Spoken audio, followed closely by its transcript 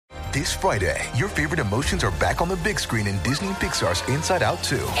This Friday, your favorite emotions are back on the big screen in Disney and Pixar's Inside Out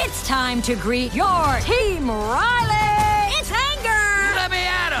 2. It's time to greet your Team Riley. It's anger. Let me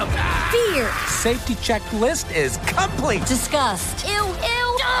at him. Fear. Safety checklist is complete. Disgust. Ew.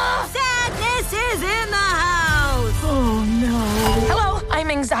 Sadness is in the house. Oh, no. Hello, I'm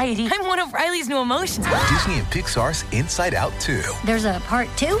anxiety. I'm one of Riley's new emotions. Disney and Pixar's Inside Out 2. There's a part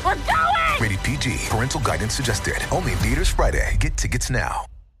 2? We're going! Rated PG. Parental guidance suggested. Only in theaters Friday. Get tickets now.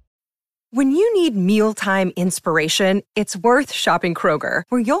 When you need mealtime inspiration, it's worth shopping Kroger,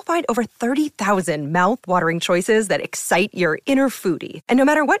 where you'll find over 30,000 mouth-watering choices that excite your inner foodie. And no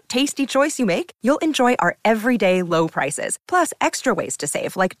matter what tasty choice you make, you'll enjoy our everyday low prices, plus extra ways to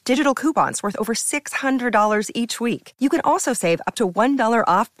save, like digital coupons worth over $600 each week. You can also save up to $1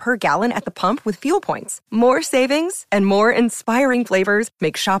 off per gallon at the pump with fuel points. More savings and more inspiring flavors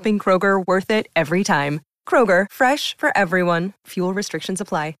make shopping Kroger worth it every time. Kroger, fresh for everyone. Fuel restrictions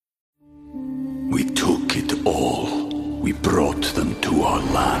apply. We took it all. We brought them to our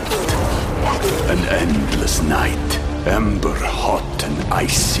land. An endless night, ember hot and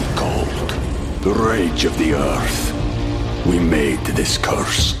icy cold. The rage of the earth. We made this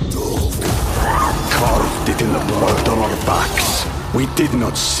curse. Carved it in the blood on our backs. We did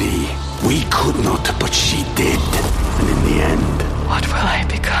not see. We could not, but she did. And in the end... What will I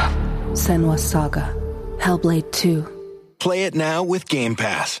become? Senua's Saga. Hellblade 2. Play it now with Game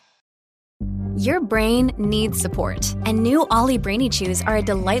Pass. Your brain needs support, and new Ollie Brainy Chews are a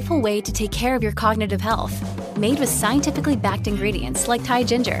delightful way to take care of your cognitive health. Made with scientifically backed ingredients like Thai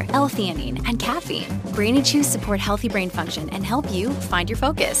ginger, L-theanine, and caffeine, Brainy Chews support healthy brain function and help you find your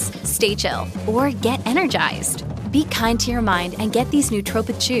focus, stay chill, or get energized. Be kind to your mind and get these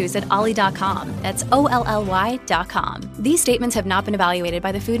nootropic chews at ollie.com. That's OLLY.com. These statements have not been evaluated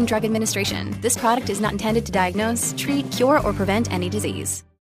by the Food and Drug Administration. This product is not intended to diagnose, treat, cure, or prevent any disease.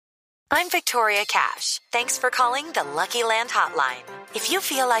 I'm Victoria Cash. Thanks for calling the Lucky Land Hotline. If you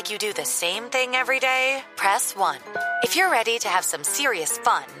feel like you do the same thing every day, press 1. If you're ready to have some serious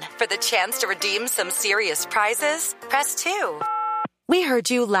fun for the chance to redeem some serious prizes, press 2. We heard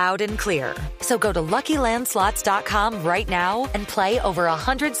you loud and clear. So go to LuckyLandSlots.com right now and play over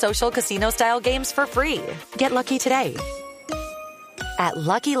 100 social casino-style games for free. Get lucky today at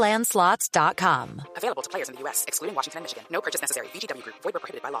LuckyLandSlots.com. Available to players in the U.S., excluding Washington and Michigan. No purchase necessary. VGW Group. Void where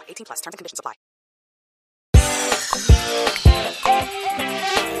prohibited by law. 18+. Terms and conditions apply.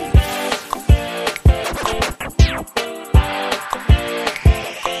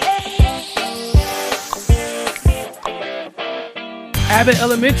 Abbott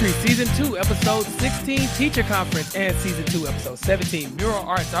Elementary Season 2, Episode 16, Teacher Conference, and Season 2, Episode 17, Mural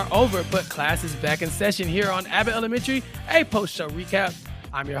Arts are over, but class is back in session here on Abbott Elementary, a post-show recap.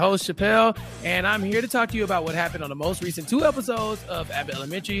 I'm your host, Chappelle, and I'm here to talk to you about what happened on the most recent 2 episodes of Abbott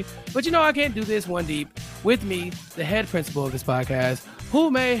Elementary. But you know, I can't do this one deep. With me, the head principal of this podcast,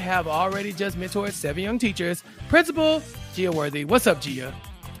 who may have already just mentored 7 young teachers, Principal Gia Worthy. What's up, Gia?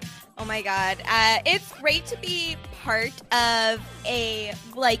 Oh my God. It's great to be part of a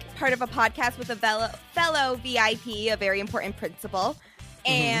podcast with a fellow VIP, a very important principal.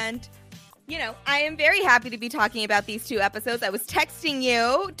 And, you know, I am very happy to be talking about these 2 episodes. I was texting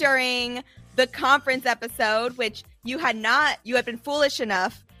you during the conference episode, which you had been foolish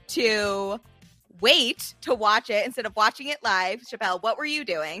enough to wait to watch it instead of watching it live. Chappelle, what were you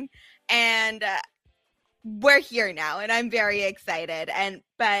doing? And, we're here now, and I'm very excited.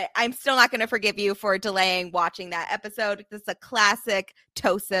 But I'm still not going to forgive you for delaying watching that episode. This is a classic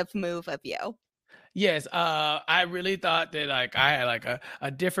Tosef move of you. Yes, I really thought that I had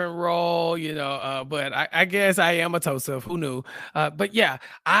a different role, but I guess I am a Tosef. Who knew? But yeah,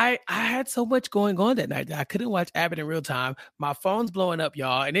 I had so much going on that night that I couldn't watch Abbott in real time. My phone's blowing up,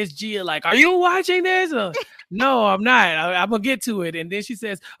 y'all, and it's Gia like, "Are you watching this?" No, I'm not. I'm gonna get to it, and then she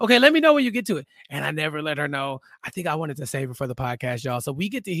says, "Okay, let me know when you get to it." And I never let her know. I think I wanted to save it for the podcast, y'all, so we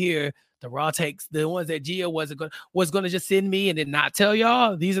get to hear the raw takes, the ones that Gia was going to just send me and then not tell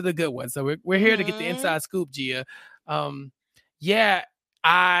y'all. These are the good ones. So we're here to get the inside scoop, Gia.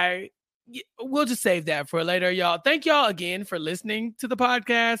 We'll just save that for later, y'all. Thank y'all again for listening to the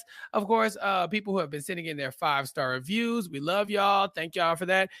podcast. Of course, people who have been sending in their 5-star reviews, we love y'all. Thank y'all for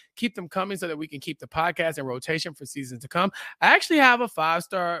that. Keep them coming so that we can keep the podcast in rotation for seasons to come. I actually have a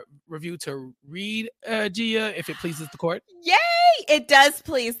 5-star review to read, Gia, if it pleases the court. Yay! It does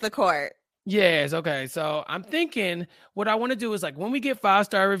please the court. Yes. Okay. So I'm thinking what I want to do is when we get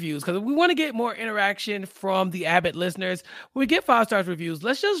 5-star reviews, because we want to get more interaction from the Abbott listeners. When we get 5-star reviews,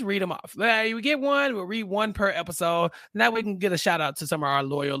 let's just read them off. We get one, we'll read one per episode. And that way we can get a shout out to some of our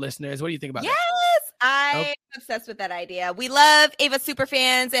loyal listeners. What do you think about that? Yes. I'm obsessed with that idea. We love Ava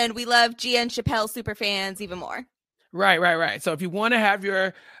superfans, and we love Gia and Chappelle superfans even more. Right. So if you want to have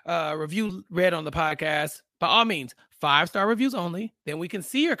your review read on the podcast, by all means, 5-star reviews only. Then we can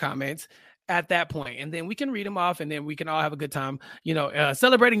see your comments at that point, and then we can read them off, and then we can all have a good time,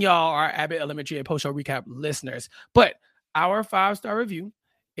 celebrating y'all, our Abbott Elementary and Post Show Recap listeners. But our 5-star review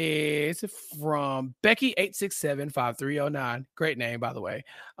is from Becky8675309. Great name, by the way.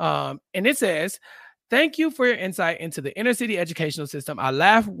 And it says, "Thank you for your insight into the inner city educational system. I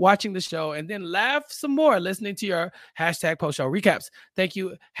laugh watching the show and then laugh some more listening to your hashtag post show recaps. Thank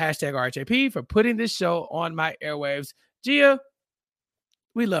you, hashtag RHAP, for putting this show on my airwaves." Gia,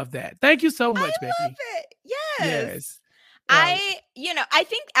 we love that. Thank you so much, Becky. I love it. Yes. Right. I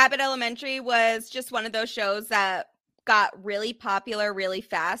think Abbott Elementary was just one of those shows that got really popular really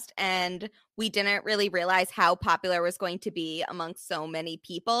fast, and we didn't really realize how popular it was going to be amongst so many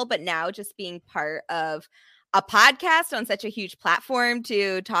people. But now just being part of a podcast on such a huge platform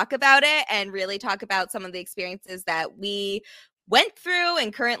to talk about it and really talk about some of the experiences that we went through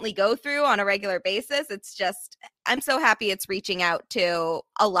and currently go through on a regular basis, I'm so happy it's reaching out to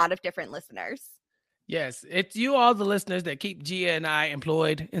a lot of different listeners. Yes, it's you all the listeners that keep Gia and I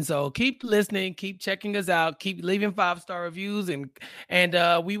employed. And so keep listening, keep checking us out, keep leaving 5-star reviews, and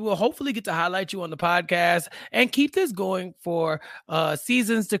we will hopefully get to highlight you on the podcast and keep this going for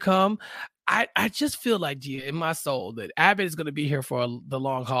seasons to come. I just feel like, Gia, in my soul, that Abbott is going to be here for the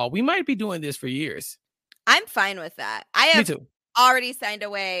long haul. We might be doing this for years. I'm fine with that. I have already signed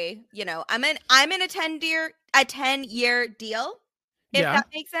away. I'm in a 10-year deal. If that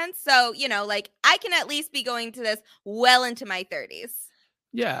makes sense. So, I can at least be going to this well into my 30s.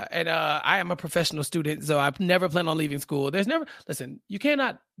 Yeah. And I am a professional student, so I've never planned on leaving school. Listen, you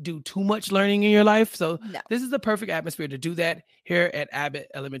cannot do too much learning in your life. So This is the perfect atmosphere to do that here at Abbott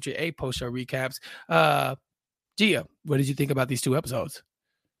Elementary, a post show recaps. Gia, what did you think about these 2 episodes?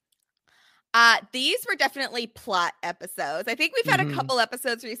 These were definitely plot episodes. I think we've had a couple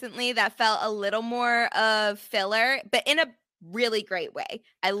episodes recently that felt a little more of filler, but in a really great way.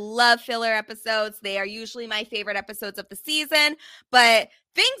 I love filler episodes. They are usually my favorite episodes of the season, but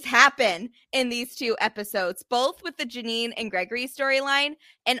things happen in these 2 episodes, both with the Janine and Gregory storyline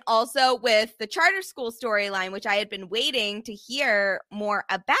and also with the charter school storyline, which I had been waiting to hear more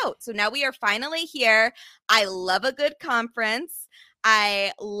about. So now we are finally here. I love a good conference.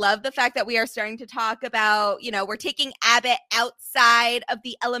 I love the fact that we are starting to talk about, we're taking Abbott outside of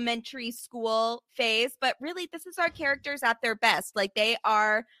the elementary school phase, but really this is our characters at their best. Like, they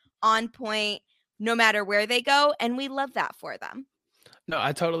are on point no matter where they go, and we love that for them. No,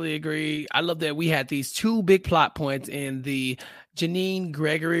 I totally agree. I love that we had these 2 big plot points in the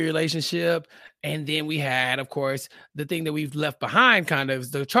Janine-Gregory relationship. And then we had, of course, the thing that we've left behind, kind of,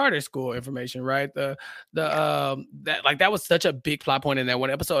 is the charter school information, right? That was such a big plot point in that one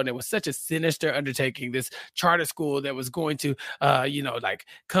episode, and it was such a sinister undertaking. This charter school that was going to,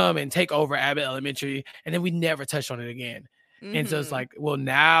 come and take over Abbott Elementary, and then we never touched on it again. And so it's like, well,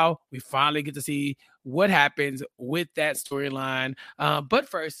 now we finally get to see what happens with that storyline. But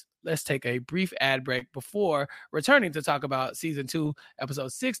first, let's take a brief ad break before returning to talk about season 2,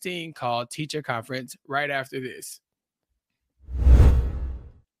 episode 16, called Teacher Conference, right after this.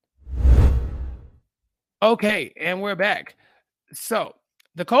 Okay, and we're back. So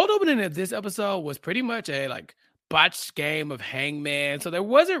the cold opening of this episode was pretty much a botched game of hangman. So there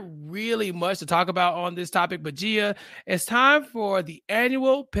wasn't really much to talk about on this topic, but Gia, it's time for the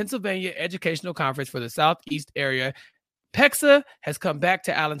annual Pennsylvania Educational Conference for the Southeast area. PEXA has come back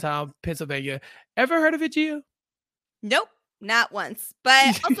to Allentown, Pennsylvania. Ever heard of it, Gia? Nope, not once.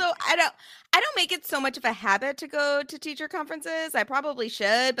 But also, I don't make it so much of a habit to go to teacher conferences. I probably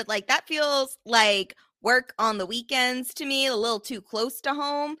should, but that feels like work on the weekends to me, a little too close to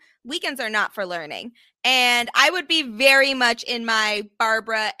home. Weekends are not for learning. And I would be very much in my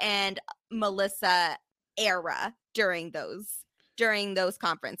Barbara and Melissa era during those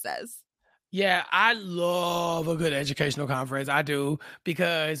conferences. Yeah, I love a good educational conference. I do,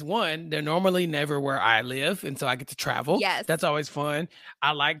 because 1, they're normally never where I live, and so I get to travel. Yes. That's always fun.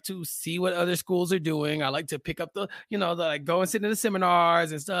 I like to see what other schools are doing. I like to pick up the go and sit in the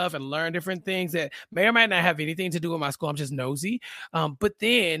seminars and stuff and learn different things that may or might not have anything to do with my school. I'm just nosy. But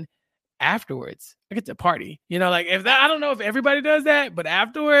then afterwards, I get to party. I don't know if everybody does that, but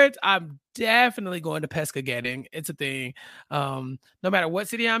afterwards, I'm definitely going to Pescagetting. It's a thing. No matter what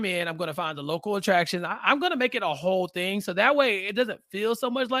city I'm in, I'm going to find the local attractions. I'm going to make it a whole thing, so that way it doesn't feel so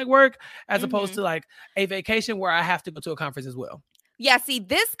much like work as opposed to a vacation where I have to go to a conference as well. Yeah, see,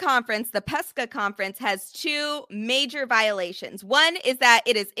 this conference, the PESCA conference, has two major violations. One is that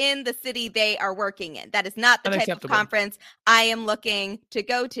it is in the city they are working in. That is not the type of conference I am looking to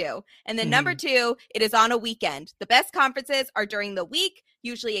go to. And then number two, it is on a weekend. The best conferences are during the week,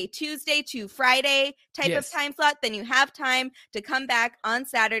 usually a Tuesday to Friday type of time slot. Then you have time to come back on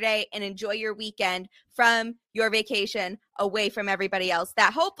Saturday and enjoy your weekend from your vacation away from everybody else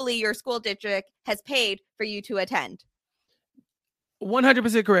that hopefully your school district has paid for you to attend.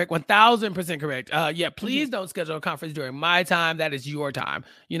 100% correct. 1000% correct. Yeah, please don't schedule a conference during my time. That is your time.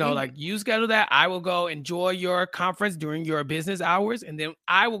 You know, like you schedule that. I will go enjoy your conference during your business hours. And then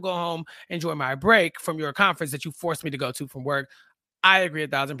I will go home, enjoy my break from your conference that you forced me to go to from work. I agree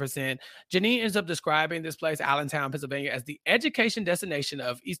 1000%. Janine ends up describing this place, Allentown, Pennsylvania, as the education destination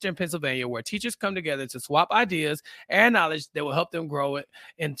of Eastern Pennsylvania, where teachers come together to swap ideas and knowledge that will help them grow it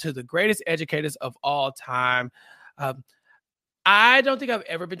into the greatest educators of all time. I don't think I've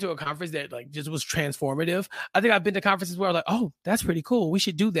ever been to a conference that like just was transformative. I think I've been to conferences where I'm like, oh, that's pretty cool. We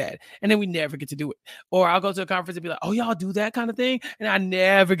should do that. And then we never get to do it. Or I'll go to a conference and be like, oh, y'all do that kind of thing. And I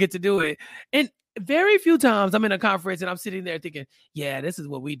never get to do it. And very few times I'm in a conference and I'm sitting there thinking, yeah, this is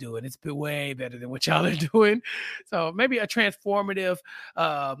what we do. And it's been way better than what y'all are doing. So maybe a transformative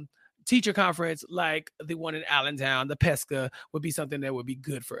teacher conference like the one in Allentown, the PESCA, would be something that would be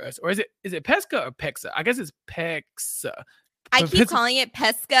good for us. Or is it PESCA or PEXA? I guess it's PEXA. I keep calling it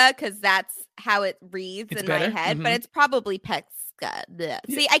PESCA because that's how it reads in my head, but it's probably PESCA. Yeah.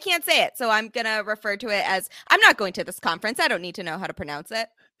 See, I can't say it, so I'm going to refer to it as, I'm not going to this conference. I don't need to know how to pronounce it.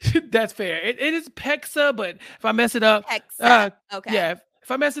 That's fair. It is PEXA, but if I mess it up, okay. Yeah,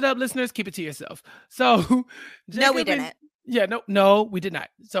 if I mess it up, listeners, keep it to yourself. So, no, we didn't. No, we did not.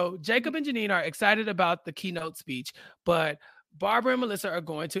 So Jacob and Janine are excited about the keynote speech, but Barbara and Melissa are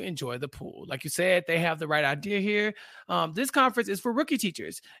going to enjoy the pool. Like you said, they have the right idea here. This conference is for rookie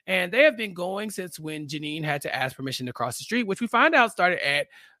teachers, and they have been going since when Janine had to ask permission to cross the street, which we find out started at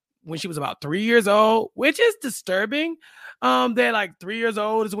when she was about 3 years old, which is disturbing. That like 3 years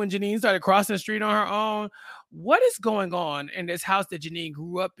old is when Janine started crossing the street on her own. What is going on in this house that Janine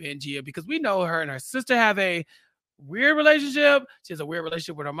grew up in, Gia? Because we know her and her sister have a weird relationship. She has a weird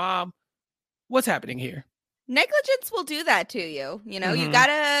relationship with her mom. What's happening here? Negligence will do that to you. You know, you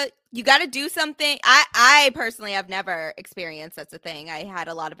gotta do something. I personally have never experienced such a thing. I had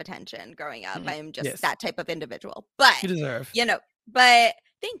a lot of attention growing up. I am just that type of individual. But you deserve. But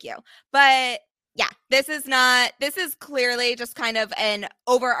thank you. But yeah, this is clearly just kind of an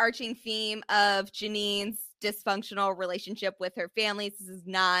overarching theme of Janine's dysfunctional relationship with her family. This is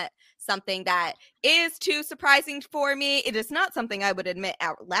not something that is too surprising for me. It is not something I would admit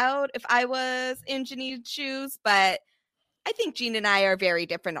out loud if I was in Janine's shoes, but I think Jean and I are very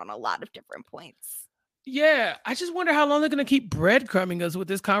different on a lot of different points. Yeah, I just wonder how long they're going to keep breadcrumbing us with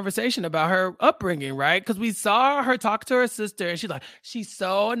this conversation about her upbringing, right? Because we saw her talk to her sister, and she's like, she's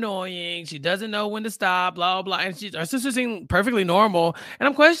so annoying. She doesn't know when to stop, blah, blah. And her sister seemed perfectly normal. And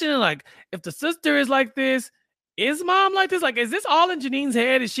I'm questioning, like, if the sister is like this, is mom like this? Like, is this all in Janine's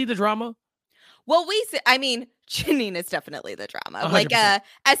head? Is she the drama? Well, Janine is definitely the drama. 100%. Like,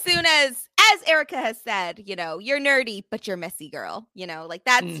 as soon as Erica has said, you're nerdy, but you're messy, girl. Like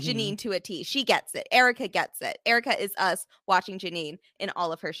that's Janine to a T. She gets it. Erica gets it. Erica is us watching Janine in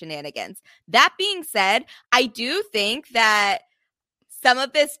all of her shenanigans. That being said, I do think that some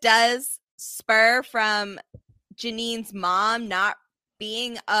of this does spur from Janine's mom not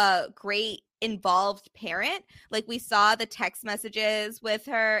being a great involved parent. Like we saw the text messages with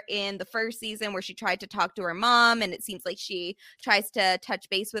her in the first season where she tried to talk to her mom, and it seems like she tries to touch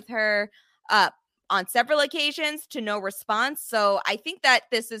base with her on several occasions to no response. So I think that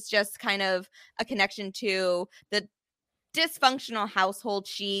this is just kind of a connection to the dysfunctional household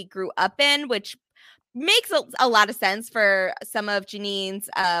she grew up in, which makes a lot of sense for some of Janine's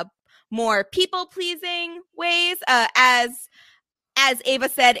more people-pleasing ways. As Ava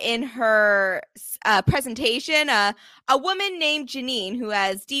said in her presentation, a woman named Janine who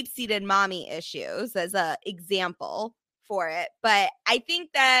has deep-seated mommy issues as an example for it. But I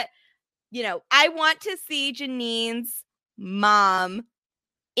think that, I want to see Janine's mom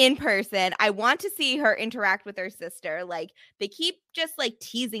in person. I want to see her interact with her sister. Like, they keep just, like,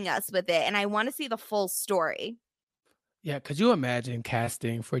 teasing us with it, and I want to see the full story. Yeah, could you imagine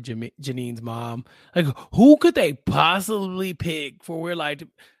casting for Janine's mom? Like, who could they possibly pick for we're like,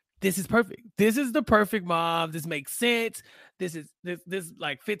 this is perfect. This is the perfect mom. This makes sense. This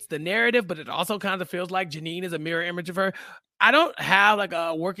like fits the narrative, but it also kind of feels like Janine is a mirror image of her. I don't have like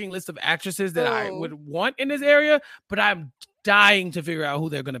a working list of actresses that I would want in this area, but I'm dying to figure out who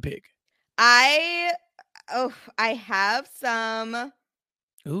they're going to pick. I I have some.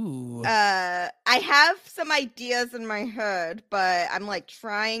 Ooh. I have some ideas in my head, but I'm like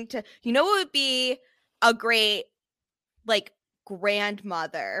trying to. You know, what would be a great like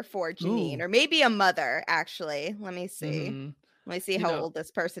grandmother for Janine, Ooh. or maybe a mother. Actually, let me see. Mhm. Let me see You how know, old this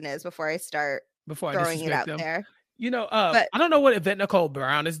person is before I start before I throwing it disrespect out them. there. I But don't know what Yvette Nicole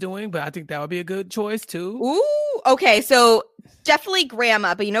Brown is doing, but I think that would be a good choice too. ooh, okay, so definitely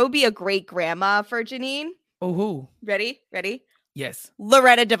grandma, but you know, who would be a great grandma for Janine. Oh, who? Ready? Yes.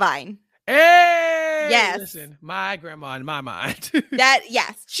 Loretta Devine. Hey, Yes. listen, my grandma in my mind.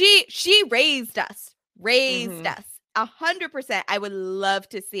 Yes, she raised us. Mhm. 100%. I would love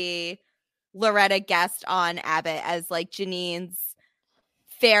to see Loretta guest on Abbott as like Janine's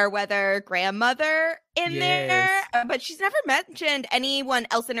fair weather grandmother in there, Yes. but she's never mentioned anyone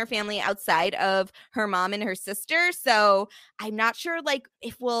else in her family outside of her mom and her sister. So I'm not sure like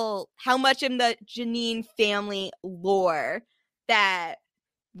how much in the Janine family lore that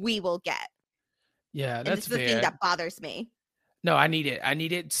we will get. Yeah, And that's this is the thing fair. that bothers me. No, I need it. I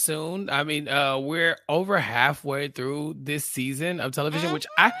need it soon. I mean, we're over halfway through this season of television, which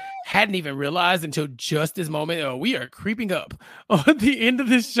I hadn't even realized until just this moment. We are creeping up on the end of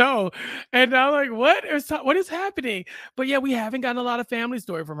this show, and I'm like, what is happening? But yeah, we haven't gotten a lot of family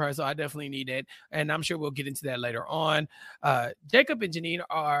story from her, so I definitely need it, and I'm sure we'll get into that later on. Jacob and Janine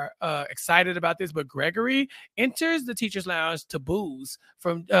are excited about this, but Gregory enters the teacher's lounge to booze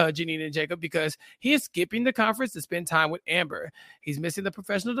from Janine and Jacob because he is skipping the conference to spend time with Amber. He's missing the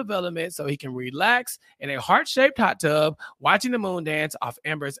professional development so he can relax in a heart-shaped hot tub, watching the moon dance off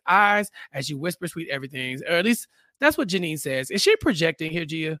Amber's eyes as she whispers sweet everythings. Or at least that's what Janine says. Is she projecting here,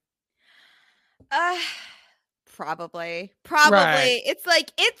 Gia? Probably. Right. It's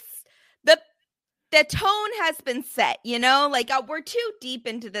like the tone has been set, you know, like we're too deep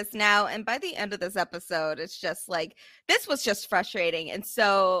into this now, and by the end of this episode it's just like this was just frustrating in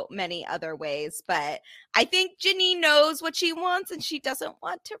so many other ways. But I think Janine knows what she wants and she doesn't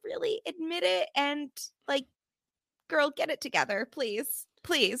want to really admit it, and like, girl, get it together, please,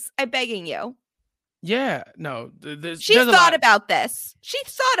 I'm begging you. Yeah, no, She thought about this.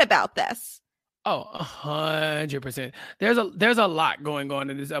 Oh, 100%. There's a lot going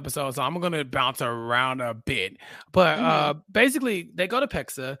on in this episode, so I'm gonna bounce around a bit. But basically, they go to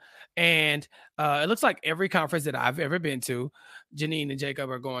PEXA, and it looks like every conference that I've ever been to, Janine and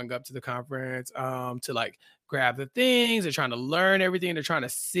Jacob are going up to the conference to like grab the things. They're trying to learn everything. They're trying to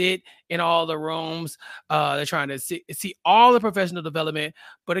sit in all the rooms. They're trying to see all the professional development.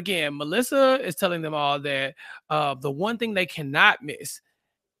 But again, Melissa is telling them all that the one thing they cannot miss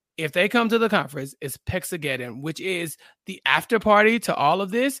if they come to the conference, it's Pexageddon, which is the after party to all of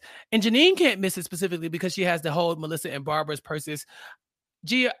this. And Janine can't miss it specifically because she has to hold Melissa and Barbara's purses.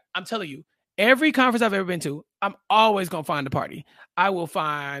 Gia, I'm telling you, every conference I've ever been to, I'm always going to find a party. I will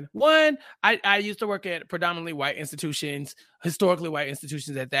find one. I used to work at predominantly white institutions, historically white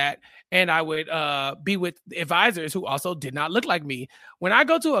institutions at that. And I would be with advisors who also did not look like me. When I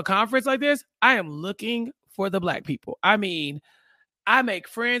go to a conference like this, I am looking for the Black people. I mean, I make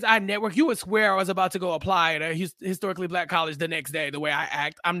friends. I network. You would swear I was about to go apply at a historically Black college the next day. The way I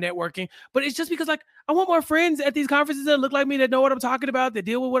act, I'm networking. But it's just because, like, I want more friends at these conferences that look like me, that know what I'm talking about, that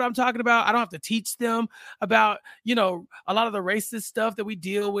deal with what I'm talking about. I don't have to teach them about, you know, a lot of the racist stuff that we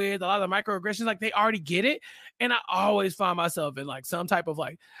deal with, a lot of the microaggressions. Like, they already get it. And I always find myself in, like, some type of,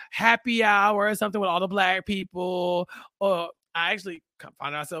 like, happy hour or something with all the Black people, or I actually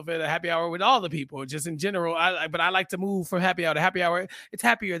find myself at a happy hour with all the people, just in general. But I like to move from happy hour to happy hour. It's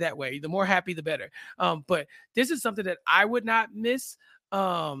happier that way. The more happy, the better. But this is something that I would not miss.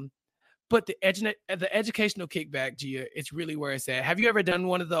 But the educational kickback, Gia, it's really where it's at. Have you ever done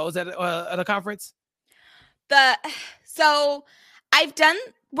one of those at a conference? So I've done,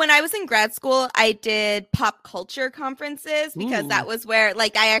 when I was in grad school, I did pop culture conferences because that was where,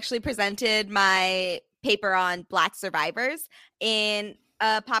 like, I actually presented my paper on Black survivors in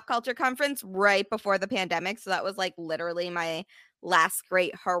a pop culture conference right before the pandemic. So that was like literally my last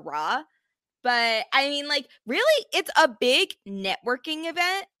great hurrah. But I mean, like, really, it's a big networking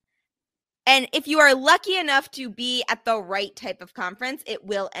event. And if you are lucky enough to be at the right type of conference, it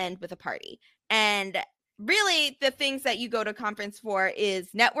will end with a party. And really, the things that you go to conference for is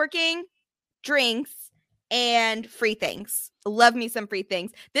networking, drinks, and free things. Love me some free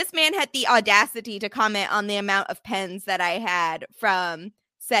things. This man had the audacity to comment on the amount of pens that I had from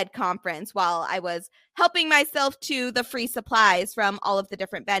said conference while I was helping myself to the free supplies from all of the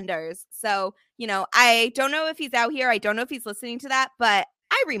different vendors. So, you know, I don't know if he's out here. I don't know if he's listening to that, but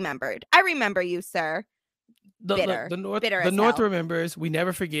I remember you, sir. bitter. The North, bitter the North hell. remembers. We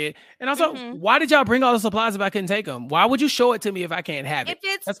never forget. And also, why did y'all bring all the supplies if I couldn't take them? Why would you show it to me if I can't have it?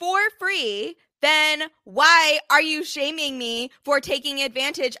 If it's for free, then why are you shaming me for taking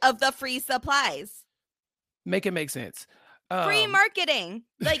advantage of the free supplies? Make it make sense. Free marketing.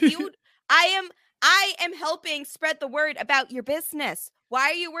 Like you, I am helping spread the word about your business. Why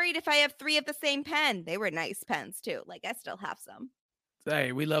are you worried if I have 3 of the same pen? They were nice pens too. Like I still have some.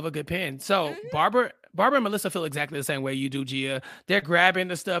 Hey, we love a good pen. So Barbara and Melissa feel exactly the same way you do, Gia. They're grabbing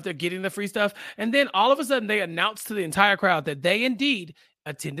the stuff, they're getting the free stuff, and then all of a sudden they announce to the entire crowd that they indeed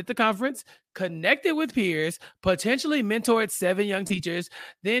attended the conference, connected with peers, potentially mentored 7 young teachers.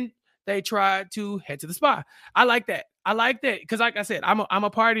 Then they tried to head to the spa. I like that. Because like I said, I'm a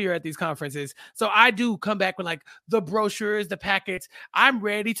partier at these conferences. So I do come back with like the brochures, the packets. I'm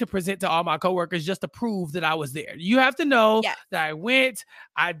ready to present to all my coworkers just to prove that I was there. You have to know that I went.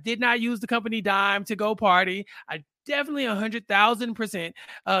 I did not use the company dime to go party. I definitely 100,000%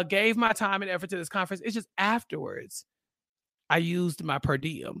 gave my time and effort to this conference. It's just afterwards, I used my per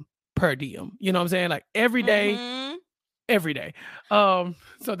diem. You know what I'm saying? Like every day. Every day. So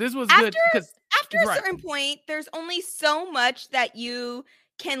this was good because after a certain point, there's only so much that you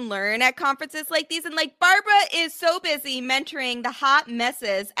can learn at conferences like these. And like Barbara is so busy mentoring the hot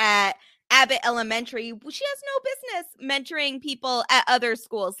messes at Abbott Elementary. She has no business mentoring people at other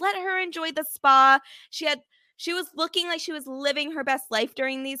schools. Let her enjoy the spa. She was looking like she was living her best life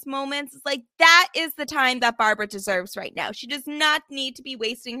during these moments. It's like that is the time that Barbara deserves right now. She does not need to be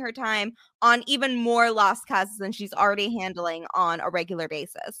wasting her time on even more lost causes than she's already handling on a regular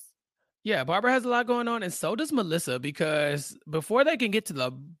basis. Yeah, Barbara has a lot going on, and so does Melissa, because before they can get to the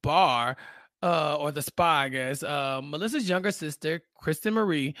bar or the spa, I guess, Melissa's younger sister, Kristen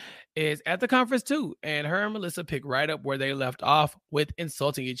Marie, is at the conference too, and her and Melissa pick right up where they left off with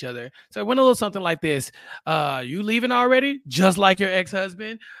insulting each other. So it went a little something like this. You leaving already? Just like your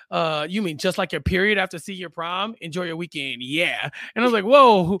ex-husband? You mean just like your period after senior prom? Enjoy your weekend. Yeah. And I was like,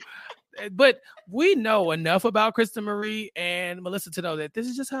 whoa. But we know enough about Kristen Marie and Melissa to know that this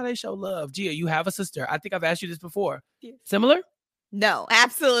is just how they show love. Gia, you have a sister. I think I've asked you this before. Similar? No,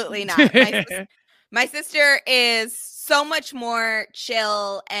 absolutely not. My sister is so much more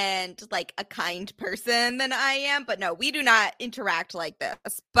chill and like a kind person than I am. But no, we do not interact like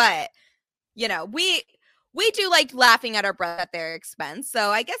this. But, you know, we do like laughing at our brother at their expense. So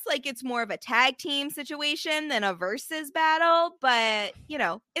I guess like it's more of a tag team situation than a versus battle. But, you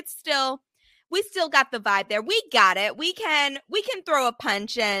know, we still got the vibe there. We got it. We can throw a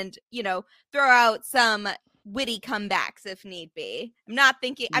punch and, you know, throw out some witty comebacks if need be. I'm not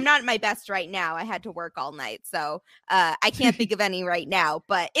at my best right now. I had to work all night. So I can't think of any right now,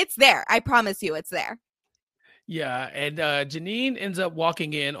 but it's there. I promise you it's there. Yeah, and Janine ends up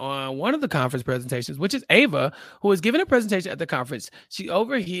walking in on one of the conference presentations, which is Ava, who was giving a presentation at the conference. She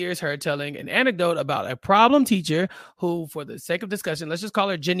overhears her telling an anecdote about a problem teacher who, for the sake of discussion, let's just call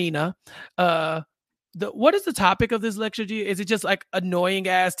her Janina. What is the topic of this lecture, Gia? Is it just like annoying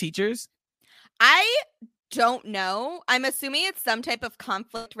ass teachers? I don't know. I'm assuming it's some type of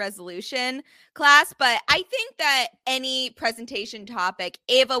conflict resolution class, but I think that any presentation topic,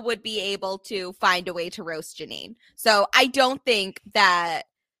 Ava would be able to find a way to roast Janine. So I don't think that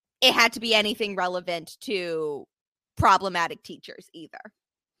it had to be anything relevant to problematic teachers either.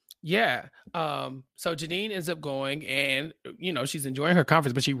 Yeah. So Janine ends up going and, you know, she's enjoying her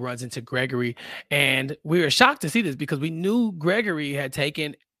conference, but she runs into Gregory. And we were shocked to see this because we knew Gregory had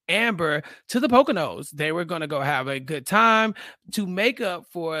taken Amber to the Poconos. They were going to go have a good time to make up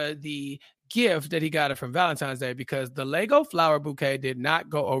for the gift that he got her from Valentine's Day, because the Lego flower bouquet did not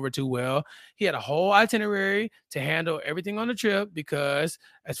go over too well. He had a whole itinerary to handle everything on the trip because,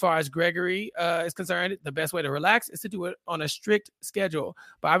 as far as Gregory is concerned, the best way to relax is to do it on a strict schedule.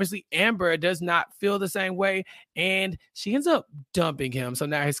 But obviously Amber does not feel the same way, and she ends up dumping him. So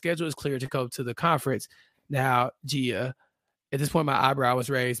now his schedule is clear to go to the conference. Now, Gia, at this point, my eyebrow was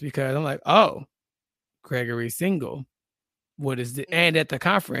raised because I'm like, oh, Gregory's single. What is it? And at the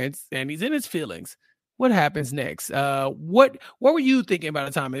conference, and he's in his feelings. What happens next? What were you thinking about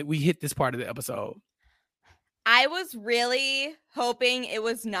the time we hit this part of the episode? I was really hoping it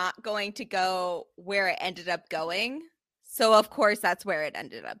was not going to go where it ended up going. So, of course, that's where it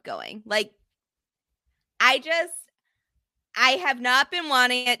ended up going. Like, I have not been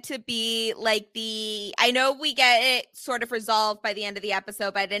wanting it to be like I know we get it sort of resolved by the end of the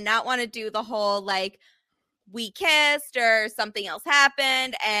episode, but I did not want to do the whole like we kissed or something else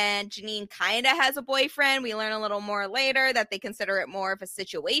happened, and Janine kind of has a boyfriend. We learn a little more later that they consider it more of a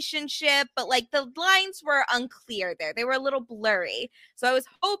situationship, but like the lines were unclear there. They were a little blurry. So I was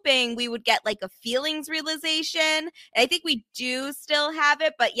hoping we would get like a feelings realization. And I think we do still have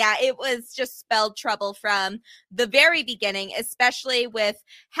it, but yeah, it was just spelled trouble from the very beginning, especially with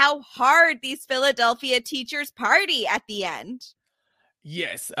how hard these Philadelphia teachers party at the end.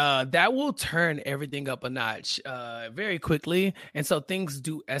 Yes, that will turn everything up a notch very quickly. And so things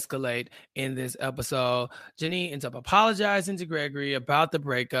do escalate in this episode. Jenny ends up apologizing to Gregory about the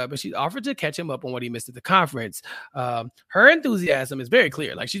breakup, and she offered to catch him up on what he missed at the conference. Her enthusiasm is very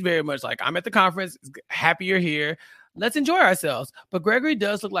clear. Like, she's very much like, I'm at the conference, happy you're here. Let's enjoy ourselves. But Gregory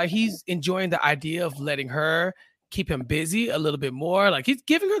does look like he's enjoying the idea of letting her keep him busy a little bit more. Like, he's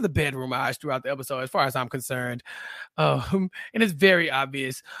giving her the bedroom eyes throughout the episode, as far as I'm concerned. And it's very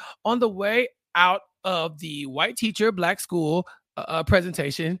obvious. On the way out of the white teacher, black school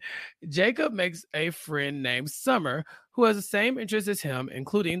presentation, Jacob makes a friend named Summer, who has the same interests as him,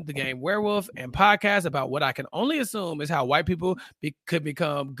 including the game Werewolf and podcasts about what I can only assume is how white people could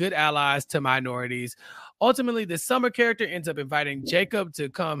become good allies to minorities. Ultimately, the Summer character ends up inviting Jacob to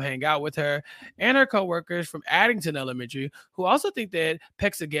come hang out with her and her coworkers from Addington Elementary, who also think that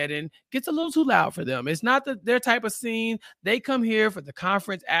Pexageddon gets a little too loud for them. It's not their type of scene. They come here for the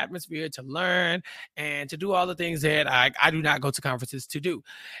conference atmosphere to learn and to do all the things that I do not go to conferences to do.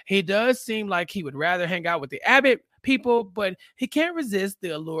 He does seem like he would rather hang out with the Abbott people, but he can't resist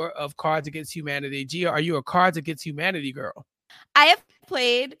the allure of Cards Against Humanity. Gia, are you a Cards Against Humanity girl? I have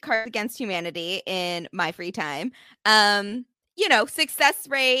played Cards Against Humanity in my free time. Success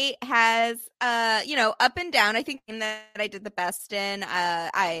rate has, up and down. I think the game that I did the best in,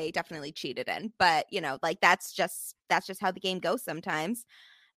 I definitely cheated in, but that's just how the game goes sometimes.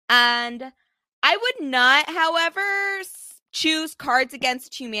 And I would not, however, choose Cards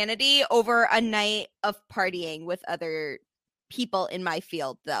Against Humanity over a night of partying with other people in my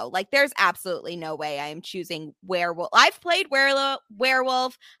field, though. Like, there's absolutely no way I am choosing Werewolf. I've played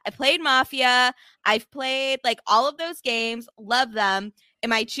Werewolf. I played Mafia. I've played like all of those games. Love them.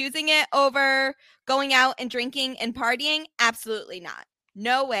 Am I choosing it over going out and drinking and partying? Absolutely not.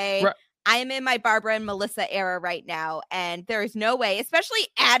 No way. Right. I am in my Barbara and Melissa era right now, and there is no way, especially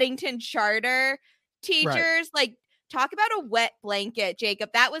Addington charter teachers, right. Like, talk about a wet blanket,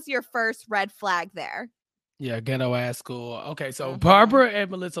 Jacob. That was your first red flag there. Yeah, ghetto ass school. Okay, so Barbara and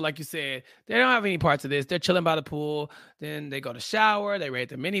Melissa, like you said, they don't have any parts of this. They're chilling by the pool. Then they go to shower. They rate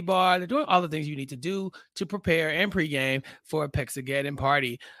the mini bar. They're doing all the things you need to do to prepare and pregame for a Pexageddon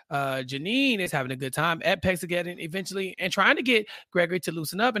party. Janine is having a good time at Pexageddon eventually and trying to get Gregory to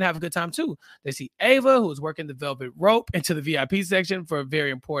loosen up and have a good time too. They see Ava, who's working the velvet rope into the VIP section for very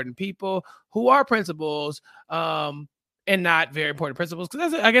important people who are principals. And not very important principles,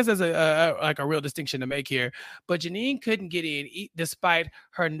 because I guess there's a real distinction to make here. But Janine couldn't get in despite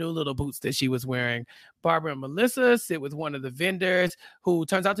her new little boots that she was wearing. Barbara and Melissa sit with one of the vendors, who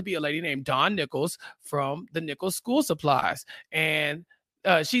turns out to be a lady named Dawn Nichols from the Nichols School Supplies. And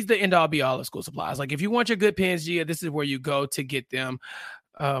she's the end all be all of school supplies. Like, if you want your good pens, Gia, this is where you go to get them.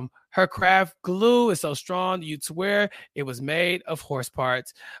 Her craft glue is so strong you'd swear it was made of horse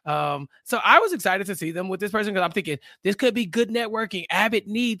parts. So I was excited to see them with this person, because I'm thinking this could be good networking. Abbott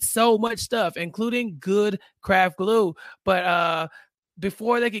needs so much stuff, including good craft glue. But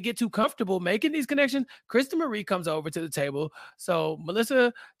before they could get too comfortable making these connections, Krista Marie comes over to the table. So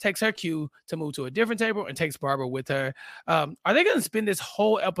Melissa takes her cue to move to a different table and takes Barbara with her. Are they going to spend this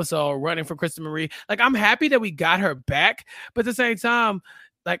whole episode running from Krista Marie? Like, I'm happy that we got her back, but at the same time,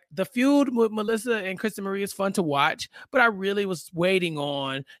 like, the feud with Melissa and Krista Marie is fun to watch, but I really was waiting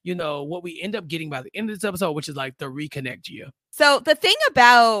on, what we end up getting by the end of this episode, which is like the reconnect, Gia. So the thing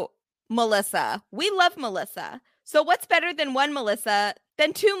about Melissa, we love Melissa. So what's better than one Melissa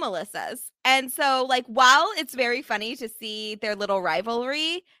than two Melissas? And so, like, while it's very funny to see their little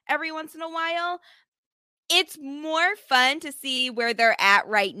rivalry every once in a while, it's more fun to see where they're at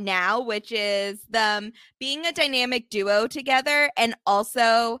right now, which is them being a dynamic duo together and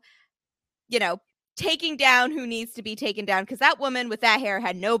also, taking down who needs to be taken down. Because that woman with that hair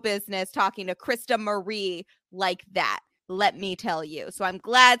had no business talking to Krista Marie like that. Let me tell you. So I'm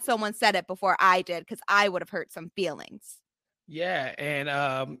glad someone said it before I did, because I would have hurt some feelings. Yeah,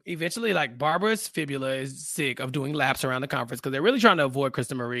 and eventually, like, Barbara's fibula is sick of doing laps around the conference because they're really trying to avoid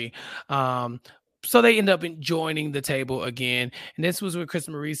Krista Marie. So they end up joining the table again. And this was what Krista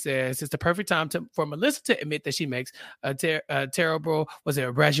Marie says. It's the perfect time for Melissa to admit that she makes a terrible,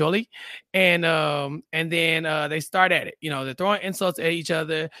 ravioli? And then they start at it. They're throwing insults at each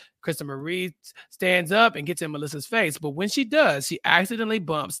other. Krista Marie stands up and gets in Melissa's face. But when she does, she accidentally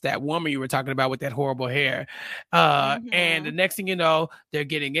bumps that woman you were talking about with that horrible hair. And the next thing you know, they're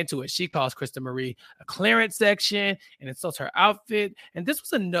getting into it. She calls Krista Marie a clearance section and insults her outfit. And this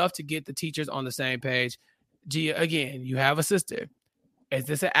was enough to get the teachers on the same page. Gia, again, you have a sister. Is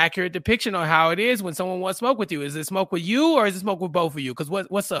this an accurate depiction on how it is when someone wants smoke with you? Is it smoke with you or is it smoke with both of you? Because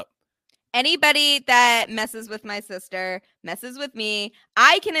what's up? Anybody that messes with my sister, messes with me,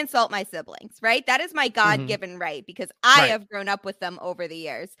 I can insult my siblings, right? That is my God-given right because I have grown up with them over the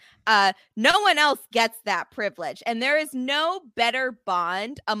years. No one else gets that privilege. And there is no better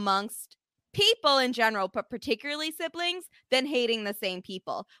bond amongst people in general, but particularly siblings, than hating the same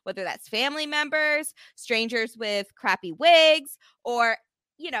people, whether that's family members, strangers with crappy wigs, or,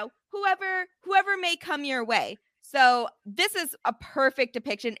 whoever may come your way. So this is a perfect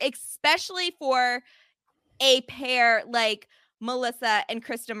depiction, especially for a pair like Melissa and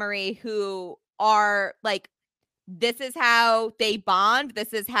Krista Marie, who are like, this is how they bond.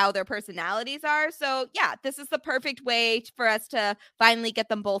 This is how their personalities are. So yeah, this is the perfect way for us to finally get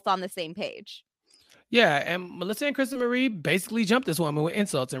them both on the same page. Yeah, and Melissa and Krista Marie basically jump this woman with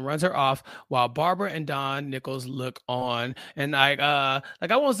insults and runs her off while Barbara and Don Nichols look on. And I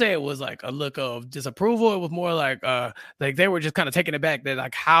won't say it was like a look of disapproval. It was more like they were just kind of taken aback that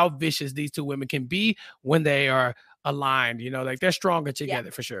like how vicious these two women can be when they are aligned. They're stronger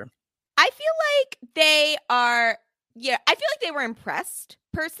together for sure. I feel like they are. Yeah, I feel like they were impressed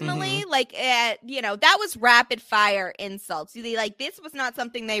personally. That was rapid fire insults. This was not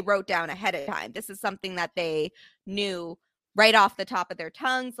something they wrote down ahead of time. This is something that they knew right off the top of their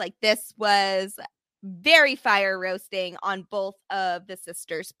tongues. This was very fire roasting on both of the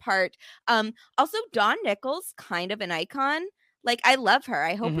sisters' part. Also, Dawn Nichols, kind of an icon. I love her.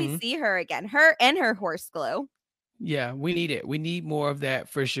 I hope we see her again. Her and her horse glue. Yeah, we need it. We need more of that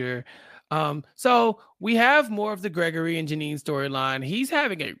for sure. So we have more of the Gregory and Janine storyline. He's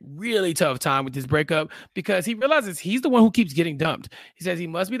having a really tough time with this breakup because he realizes he's the one who keeps getting dumped. He says he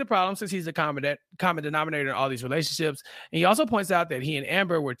must be the problem since he's the common denominator in all these relationships. And he also points out that he and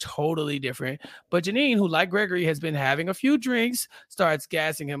Amber were totally different. But Janine, who like Gregory has been having a few drinks, starts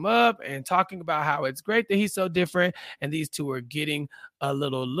gassing him up and talking about how it's great that he's so different. And these two are getting a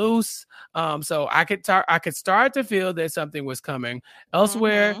little loose. So I could start to feel that something was coming.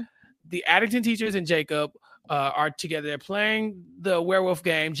 Elsewhere, the Addington teachers and Jacob are together. They're playing the werewolf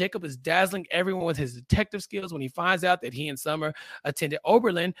game. Jacob is dazzling everyone with his detective skills when he finds out that he and Summer attended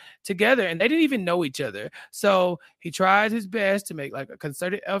Oberlin together and they didn't even know each other. So he tries his best to make a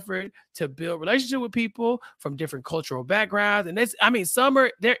concerted effort to build relationship with people from different cultural backgrounds. And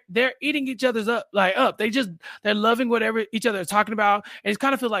Summer, they're eating each other's up. They're loving whatever each other is talking about. And it's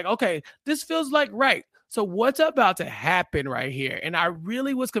kind of feel like, okay, this feels like right. So what's about to happen right here? And I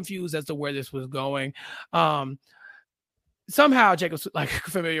really was confused as to where this was going. Somehow Jacob's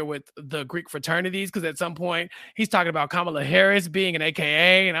familiar with the Greek fraternities because at some point he's talking about Kamala Harris being an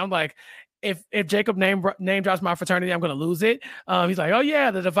AKA. And I'm like, if Jacob name drops my fraternity, I'm going to lose it. He's like, oh yeah,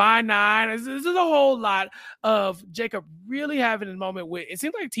 the Divine Nine. This is a whole lot of Jacob really having a moment with, it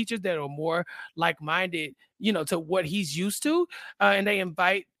seems like teachers that are more like-minded, to what he's used to. And they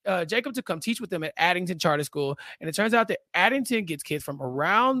invite Jacob to come teach with them at Addington Charter School. And it turns out that Addington gets kids from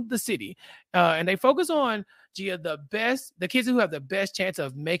around the city. And they focus on, Gia, the kids who have the best chance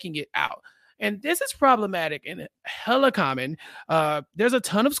of making it out. And this is problematic and hella common. There's a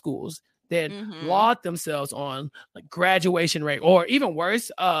ton of schools that laud themselves on graduation rate, or even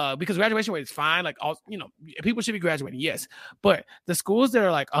worse, because graduation rate is fine. People should be graduating, yes. But the schools that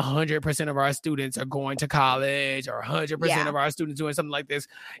are 100% of our students are going to college, or 100% of our students doing something like this,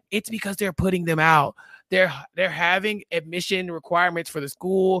 it's because they're putting them out. They're having admission requirements for the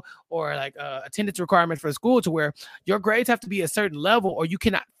school, or attendance requirements for the school, to where your grades have to be a certain level or you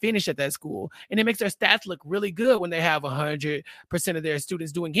cannot finish at that school. And it makes their stats look really good when they have 100% of their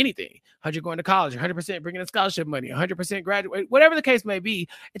students doing anything. 100 going to college, 100% bringing in scholarship money, 100% graduate, whatever the case may be.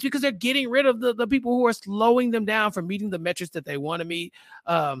 It's because they're getting rid of the people who are slowing them down from meeting the metrics that they want to meet.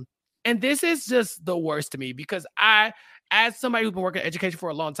 And this is just the worst to me because as somebody who's been working in education for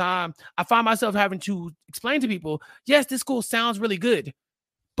a long time, I find myself having to explain to people, yes, this school sounds really good,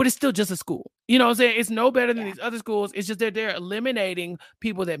 but it's still just a school. You know what I'm saying? It's no better than these other schools. It's just that they're eliminating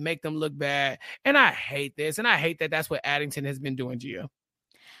people that make them look bad. And I hate this. And I hate that that's what Addington has been doing, Gia.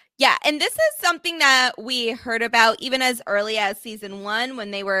 Yeah, and this is something that we heard about even as early as season 1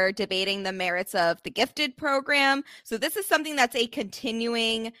 when they were debating the merits of the Gifted program. So this is something that's a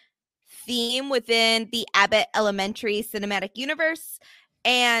continuing theme within the Abbott Elementary cinematic universe.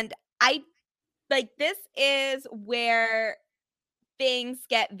 And this is where things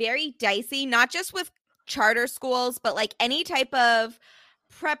get very dicey, not just with charter schools, but like any type of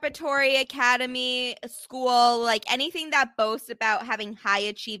preparatory academy school, like anything that boasts about having high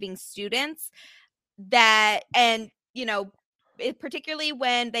achieving students, that, and particularly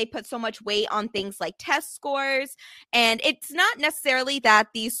when they put so much weight on things like test scores. And it's not necessarily that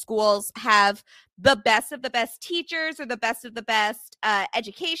these schools have the best of the best teachers or the best of the best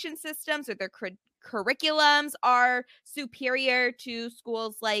education systems, or their curriculums are superior to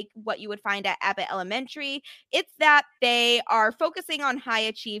schools like what you would find at Abbott Elementary. It's that they are focusing on high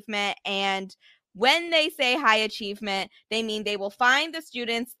achievement, and when they say high achievement, they mean they will find the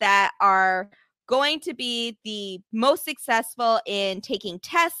students that are going to be the most successful in taking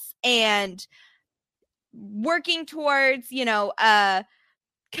tests and working towards,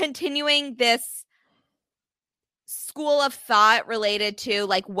 continuing this school of thought related to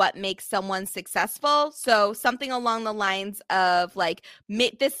like what makes someone successful. So something along the lines of like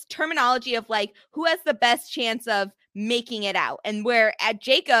this terminology of like who has the best chance of making it out. And where at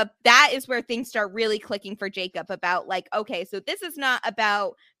Jacob, that is where things start really clicking for Jacob about like, okay, so this is not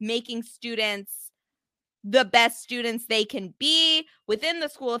about making students the best students they can be within the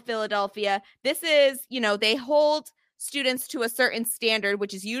School of Philadelphia. This is, they hold students to a certain standard,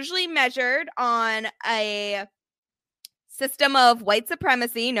 which is usually measured on a system of white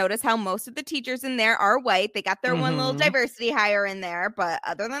supremacy. Notice how most of the teachers in there are white. They got their one little diversity hire in there, but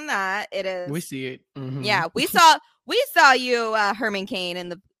other than that, it is. We see it. Mm-hmm. Yeah, we saw you, Herman Cain,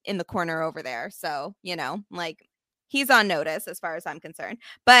 in the corner over there. So like he's on notice as far as I'm concerned.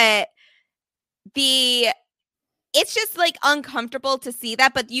 But it's just like uncomfortable to see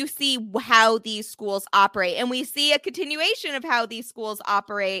that, but you see how these schools operate, and we see a continuation of how these schools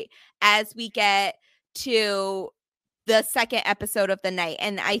operate as we get to the second episode of the night.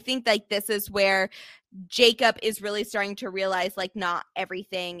 And I think like this is where Jacob is really starting to realize like not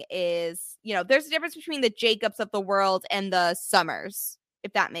everything is, there's a difference between the Jacobs of the world and the Summers,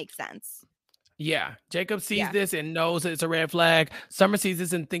 if that makes sense. Yeah, Jacob sees this and knows that it's a red flag. Summer sees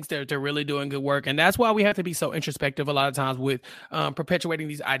this and thinks they're really doing good work. And that's why we have to be so introspective a lot of times with perpetuating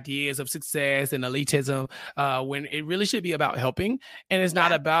these ideas of success and elitism when it really should be about helping. And it's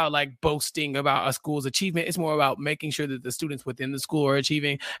not about like boasting about a school's achievement. It's more about making sure that the students within the school are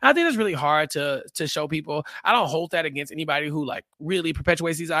achieving. And I think that's really hard to show people. I don't hold that against anybody who like really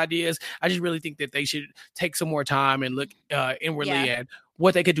perpetuates these ideas. I just really think that they should take some more time and look inwardly at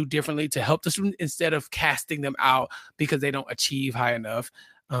what they could do differently to help the student instead of casting them out because they don't achieve high enough.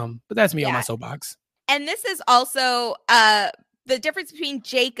 But that's me on my soapbox. And this is also the difference between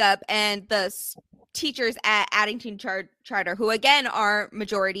Jacob and the teachers at Addington Charter, who again are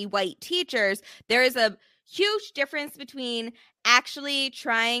majority white teachers. There is a huge difference between actually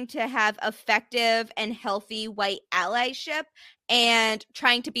trying to have effective and healthy white allyship and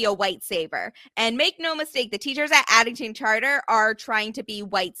trying to be a white savior. And make no mistake, the teachers at Addington Charter are trying to be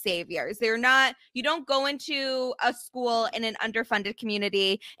white saviors. They're not, you don't go into a school in an underfunded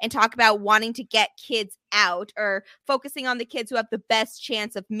community and talk about wanting to get kids out or focusing on the kids who have the best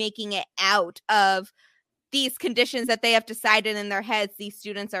chance of making it out of these conditions that they have decided in their heads these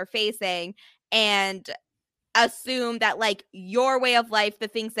students are facing, and assume that like your way of life, the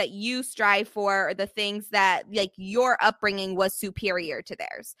things that you strive for, or the things that like your upbringing was superior to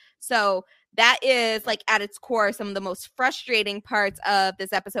theirs. So that is like at its core some of the most frustrating parts of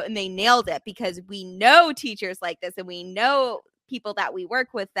this episode, and they nailed it because we know teachers like this and we know people that we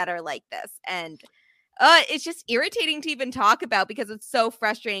work with that are like this, and it's just irritating to even talk about because it's so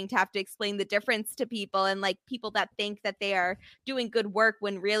frustrating to have to explain the difference to people, and like people that think that they are doing good work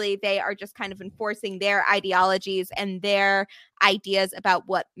when really they are just kind of enforcing their ideologies and their ideas about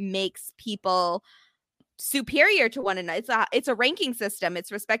what makes people superior to one another. It's a ranking system.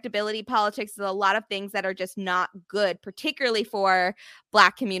 It's respectability politics. There's a lot of things that are just not good, particularly for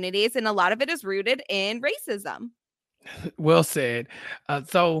Black communities, and a lot of it is rooted in racism. Well said.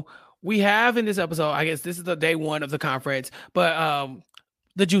 So we have in this episode, I guess this is the day one of the conference, but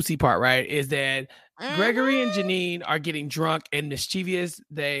the juicy part, right, is that Gregory and Janine are getting drunk and mischievous.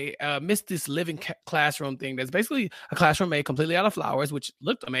 They missed this living classroom thing that's basically a classroom made completely out of flowers, which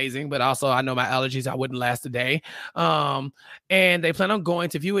looked amazing, but also I know my allergies, I wouldn't last a day. And they plan on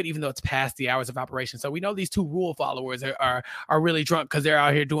going to view it even though it's past the hours of operation. So we know these two rule followers are really drunk because they're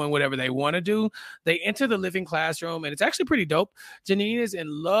out here doing whatever they want to do. They enter the living classroom and it's actually pretty dope. Janine is in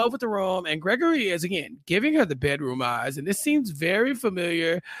love with the room and Gregory is, again, giving her the bedroom eyes. And this seems very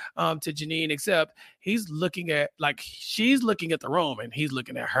familiar to Janine, except he's looking at, like, she's looking at the room and he's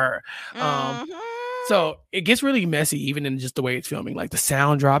looking at her. So it gets really messy, even in just the way it's filming. Like the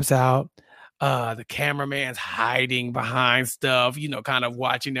sound drops out. The cameraman's hiding behind stuff, kind of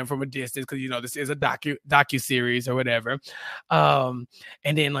watching them from a distance because this is a docu-series or whatever. And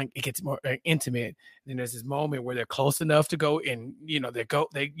then like it gets more intimate. Then there's this moment where they're close enough to go and you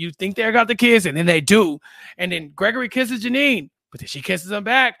think they're about to kiss, and then they do. And then Gregory kisses Janine, but then she kisses him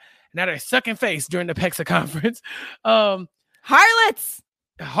back. And now they're sucking face during the PEXA conference. Harlots.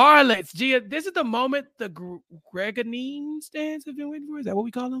 Gia, this is the moment the Greganine stands have been waiting for. Is that what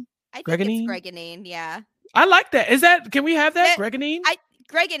we call them? I think it's Greganine, yeah. I like that. Can we have that? Greganine?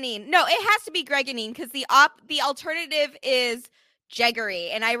 Greganine. No, it has to be Greganine because the alternative is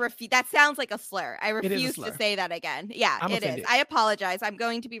Jeggery, and I refuse. That sounds like a slur. I refuse to say that again. Yeah, I'm it offended. is. I apologize. I'm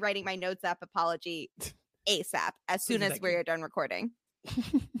going to be writing my notes app apology ASAP as soon as we're done recording.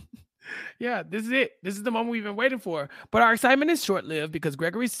 Yeah, this is it. This is the moment we've been waiting for. But our excitement is short-lived because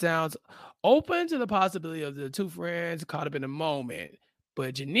Gregory sounds open to the possibility of the two friends caught up in a moment.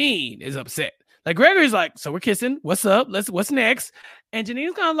 But Janine is upset. Like Gregory's like, so we're kissing. What's up? What's next? And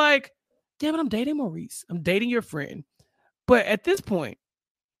Janine's kind of like, damn it, I'm dating Maurice. I'm dating your friend. But at this point,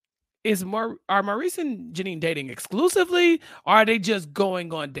 are Maurice and Janine dating exclusively, or are they just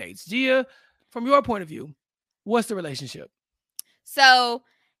going on dates? Gia, from your point of view, what's the relationship? So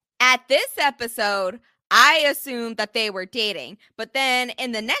at this episode, I assumed that they were dating, but then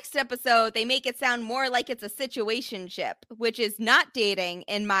in the next episode, they make it sound more like it's a situationship, which is not dating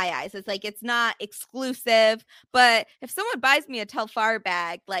in my eyes. It's like, it's not exclusive, but if someone buys me a Telfar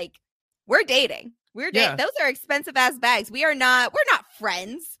bag, like we're dating. We're dating. Those are expensive ass bags. We're not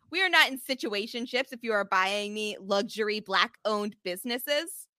friends. We are not in situationships if you are buying me luxury Black owned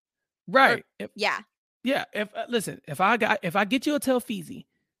businesses. Right. Yeah. If I get you a Telfeezy,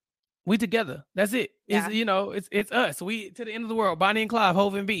 we together. That's it. Yeah. It's us. We to the end of the world. Bonnie and Clyde,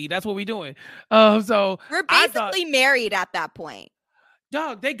 Hov and B. That's what we doing. So we're basically married at that point.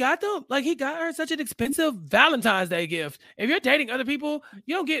 Dog, they got them. Like he got her such an expensive Valentine's Day gift. If you're dating other people,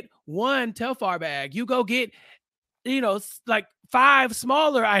 you don't get one Telfar bag. You go get, like 5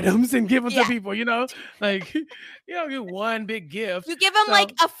 smaller items and give them to people. Like you don't get one big gift. You give them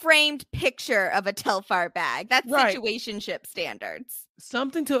like a framed picture of a Telfar bag. That's situationship standards.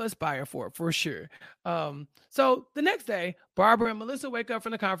 Something to aspire for sure. So the next day, Barbara and Melissa wake up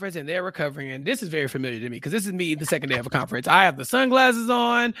from the conference and they're recovering. And this is very familiar to me because this is me the second day of a conference. I have the sunglasses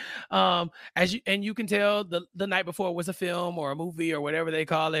on. You can tell the night before was a film or a movie or whatever they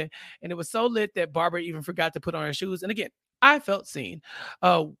call it. And it was so lit that Barbara even forgot to put on her shoes. And again, I felt seen.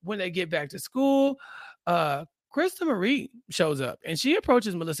 When they get back to school, Krista Marie shows up and she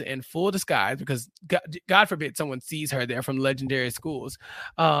approaches Melissa in full disguise because God forbid someone sees her there from legendary schools.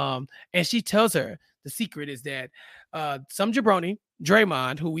 And she tells her the secret is that some jabroni,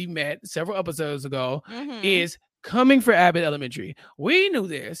 Draymond, who we met several episodes ago, is coming for Abbott Elementary. We knew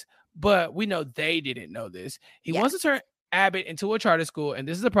this, but we know they didn't know this. He wants to turn Abbott into a charter school, and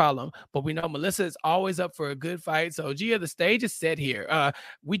this is a problem, but we know Melissa is always up for a good fight. So Gia, the stage is set here.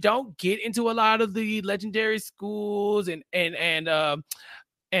 We don't get into a lot of the legendary schools and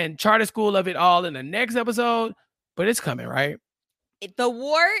charter school of it all in the next episode, but it's coming, right? The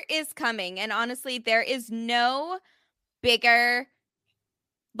war is coming, and honestly, there is no bigger,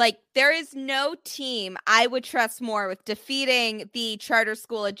 there is no team I would trust more with defeating the charter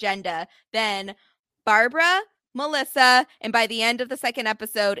school agenda than Barbara, Melissa, and by the end of the second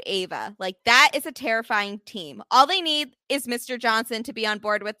episode, Ava. That is a terrifying team. All they need is Mr. Johnson to be on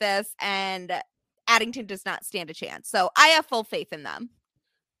board with this, and Addington does not stand a chance. So I have full faith in them.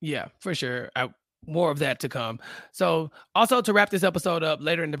 Yeah, for sure. More of that to come. So also to wrap this episode up,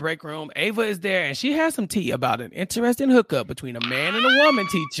 later in the break room, Ava is there and she has some tea about an interesting hookup between a man and a woman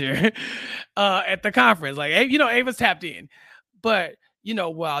teacher at the conference. Ava's tapped in. But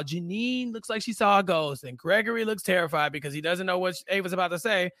while Janine looks like she saw a ghost and Gregory looks terrified because he doesn't know what Ava's about to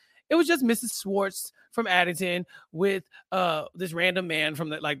say, it was just Mrs. Schwartz from Addington with this random man from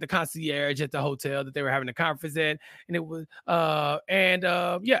the concierge at the hotel that they were having a conference at. And it was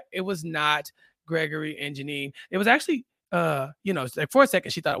it was not Gregory and Janine. It was actually for a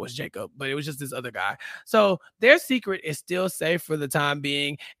second she thought it was Jacob, but it was just this other guy. So their secret is still safe for the time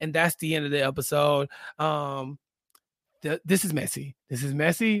being, and that's the end of the episode. This is messy.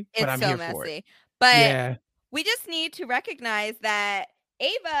 But I'm so here messy. for it. But we just need to recognize that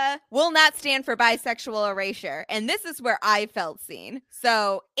Ava will not stand for bisexual erasure, and this is where I felt seen.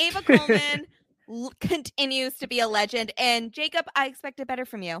 So Ava Coleman continues to be a legend, and Jacob, I expected better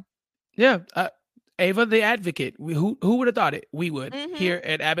from you. Yeah, Ava the advocate. Who would have thought it? We would. Here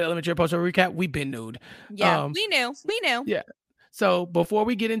at Abbott Elementary Post Recap, we've been nude. Yeah, we knew. Yeah. So before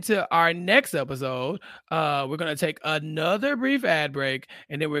we get into our next episode, we're going to take another brief ad break,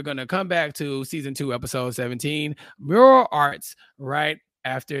 and then we're going to come back to season 2, episode 17, Mural Arts, right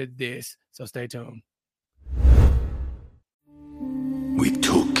after this. So stay tuned. We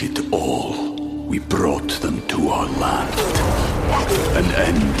took it all. We brought them to our land. An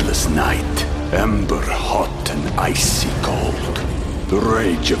endless night, ember hot and icy cold. The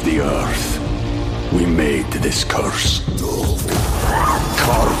rage of the earth. We made this curse.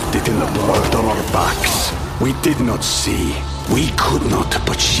 Carved it in the blood on our backs. We did not see. We could not,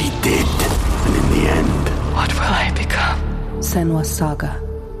 but she did. And in the end... What will I become? Senua's Saga.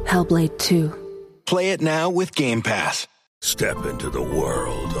 Hellblade 2. Play it now with Game Pass. Step into the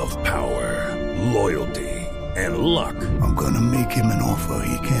world of power, loyalty, and luck. I'm gonna make him an offer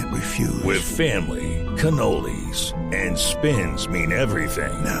he can't refuse. With family, cannolis, and spins mean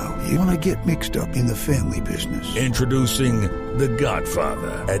everything. Now, you wanna get mixed up in the family business. Introducing The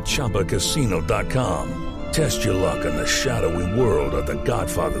Godfather at ChumbaCasino.com. Test your luck in the shadowy world of The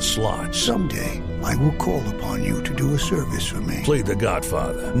Godfather slot. Someday, I will call upon you to do a service for me. Play The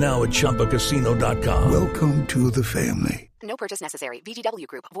Godfather, now at ChumbaCasino.com. Welcome to the family. No purchase necessary. VGW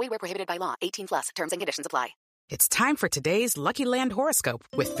Group. Void where prohibited by law. 18+. Terms and conditions apply. It's time for today's Lucky Land horoscope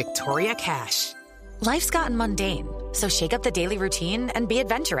with Victoria Cash. Life's gotten mundane, so shake up the daily routine and be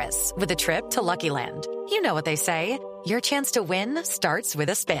adventurous with a trip to Lucky Land. You know what they say. Your chance to win starts with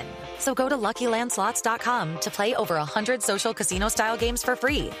a spin. So go to LuckyLandSlots.com to play over 100 social casino-style games for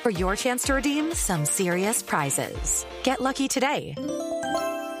free for your chance to redeem some serious prizes. Get lucky today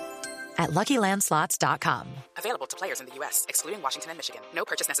at LuckyLandSlots.com. Available to players in the U.S., excluding Washington and Michigan. No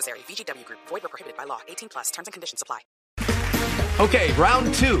purchase necessary. VGW Group. Void where prohibited by law. 18+. Terms and conditions apply. Okay,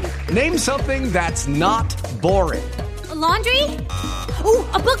 round 2. Name something that's not boring. A laundry? Ooh,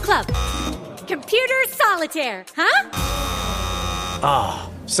 a book club. Computer solitaire, huh? Ah,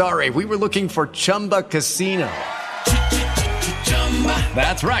 sorry, we were looking for Chumba Casino.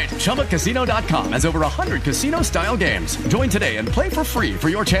 That's right, ChumbaCasino.com has over 100 casino-style games. Join today and play for free for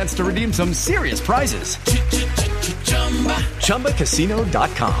your chance to redeem some serious prizes.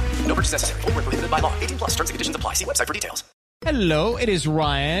 ChumbaCasino.com. No purchase necessary. Void where prohibited by law. 18+. Terms and conditions apply. See website for details. Hello, it is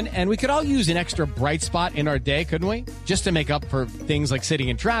Ryan, and we could all use an extra bright spot in our day, couldn't we? Just to make up for things like sitting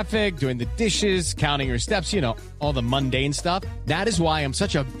in traffic, doing the dishes, counting your steps, you know, all the mundane stuff. That is why I'm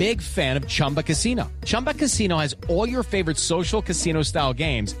such a big fan of Chumba Casino. Chumba Casino has all your favorite social casino-style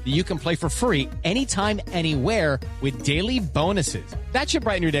games that you can play for free anytime, anywhere with daily bonuses. That should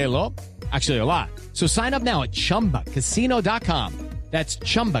brighten your day a little. Actually, a lot. So sign up now at ChumbaCasino.com. That's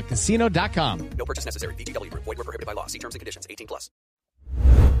ChumbaCasino.com. No purchase necessary. VGW Group. Void where prohibited by law. See terms and conditions. 18+.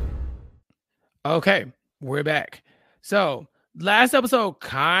 Okay, we're back. So last episode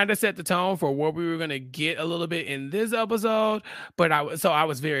kind of set the tone for what we were going to get a little bit in this episode, but I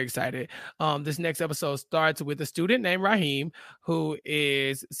was very excited. This next episode starts with a student named Raheem who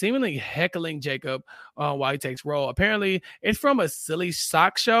is seemingly heckling Jacob while he takes roll. Apparently, it's from a Silly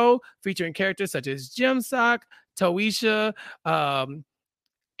Sock show featuring characters such as Jim Sock, Toisha,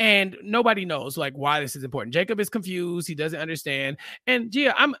 and nobody knows like why this is important. Jacob is confused. He doesn't understand. And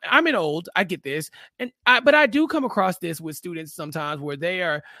Gia, I'm an old, I get this. But I do come across this with students sometimes where they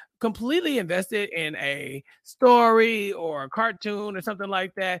are completely invested in a story or a cartoon or something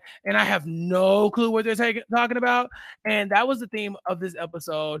like that. And I have no clue what they're talking about. And that was the theme of this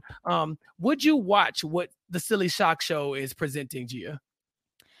episode. Would you watch what the Silly Sock show is presenting, Gia?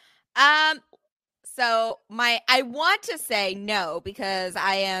 So I want to say no, because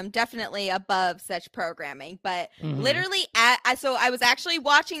I am definitely above such programming, but literally so I was actually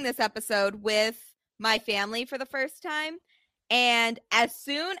watching this episode with my family for the first time. And as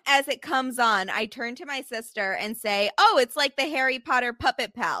soon as it comes on, I turn to my sister and say, oh, it's like the Harry Potter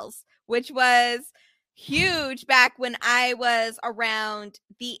Puppet Pals, which was huge back when I was around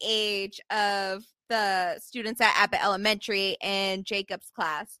the age of the students at Abbott Elementary and Jacob's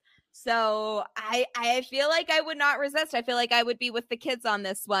class. So I feel like I would not resist. I feel like I would be with the kids on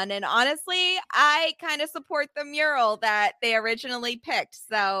this one. And honestly, I kind of support the mural that they originally picked.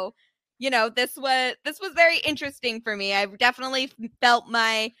 So, you know, this was very interesting for me. I definitely felt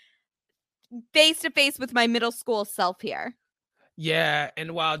my face to face with my middle school self here. Yeah,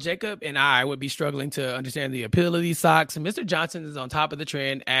 and while Jacob and I would be struggling to understand the appeal of these socks, Mr. Johnson is on top of the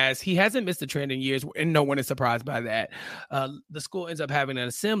trend as he hasn't missed a trend in years, and no one is surprised by that. The school ends up having an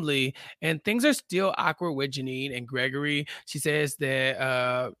assembly, and things are still awkward with Janine and Gregory. She says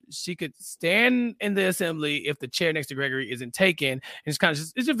that she could stand in the assembly if the chair next to Gregory isn't taken. And it's kind of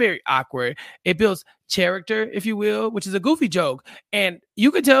it's just very awkward. It builds character, if you will, which is a goofy joke. And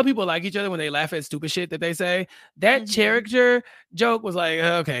you can tell people like each other when they laugh at stupid shit that they say. That character joke was like,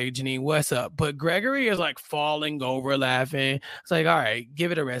 okay, Janine, what's up? But Gregory is like falling over laughing. It's like, all right,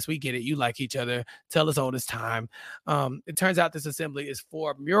 give it a rest. We get it. You like each other. Tell us all this time. It turns out this assembly is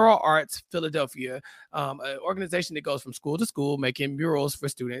for Mural Arts Philadelphia, an organization that goes from school to school making murals for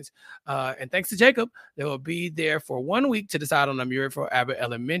students. And thanks to Jacob, they will be there for 1 week to decide on a mural for Abbott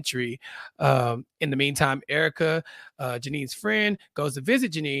Elementary. In the meantime, Erica, Janine's friend, goes to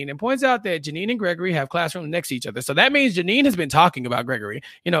visit Janine and points out that Janine and Gregory have classrooms next to each other. So that means Janine has been talking about Gregory.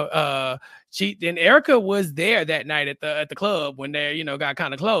 Erica was there that night at the club when they, got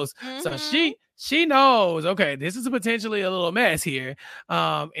kind of close. Mm-hmm. So she knows, okay, this is potentially a little mess here.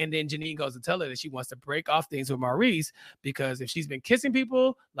 And then Janine goes to tell her that she wants to break off things with Maurice because if she's been kissing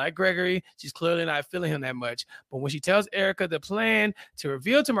people like Gregory, she's clearly not feeling him that much. But when she tells Erica the plan to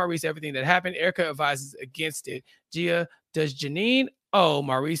reveal to Maurice everything that happened, Erica advises against it. Gia, does Janine owe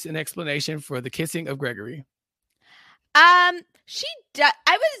Maurice an explanation for the kissing of Gregory? I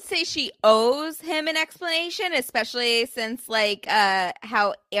would say she owes him an explanation, especially since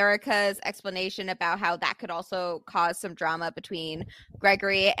how Erica's explanation about how that could also cause some drama between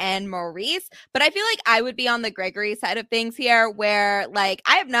Gregory and Maurice. But I feel like I would be on the Gregory side of things here, where I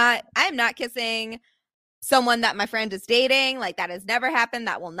am not kissing someone that my friend is dating. Like, that has never happened.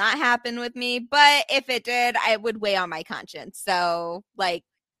 That will not happen with me. But if it did, I would weigh on my conscience. So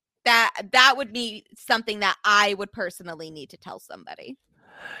that would be something that I would personally need to tell somebody.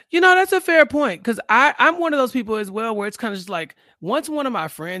 That's a fair point, because I'm one of those people as well where it's kind of just like, once one of my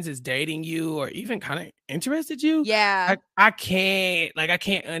friends is dating you or even kind of interested you, I can't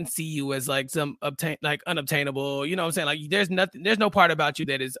unsee you as some unobtainable, you know what I'm saying? Like, there's no part about you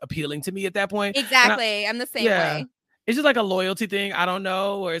that is appealing to me at that point. Exactly. I'm the same way. It's just like a loyalty thing. I don't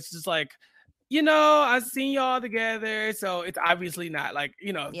know, where it's just like, I've seen y'all together, so it's obviously not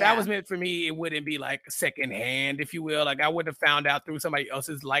if that was meant for me, it wouldn't be secondhand, if you will. I wouldn't have found out through somebody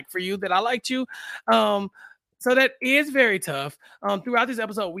else's like for you that I liked you. So that is very tough. Throughout this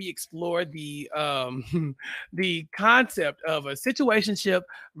episode, we explored the concept of a situationship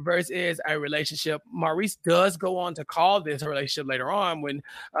versus a relationship. Maurice does go on to call this a relationship later on when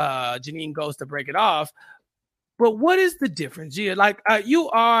Janine goes to break it off. But what is the difference, Gia? You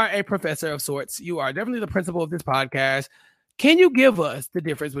are a professor of sorts. You are definitely the principal of this podcast. Can you give us the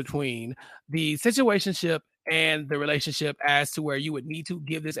difference between the situationship and the relationship as to where you would need to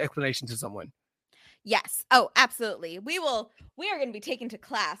give this explanation to someone? Yes. Oh, absolutely. We are going to be taken to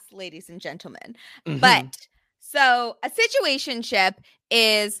class, ladies and gentlemen. Mm-hmm. But so a situationship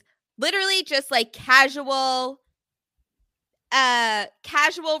is literally just casual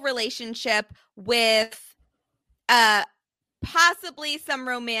relationship with possibly some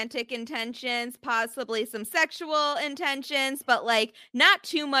romantic intentions, possibly some sexual intentions, but not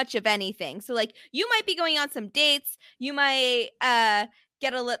too much of anything. So you might be going on some dates. You might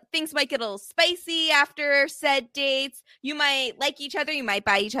things might get a little spicy after said dates. You might like each other. You might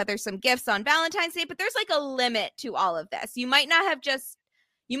buy each other some gifts on Valentine's Day, but there's a limit to all of this. You might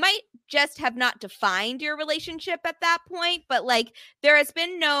just have not defined your relationship at that point, but there has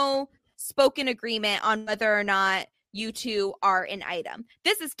been no spoken agreement on whether or not you two are an item.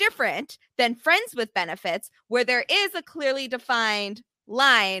 This is different than friends with benefits, where there is a clearly defined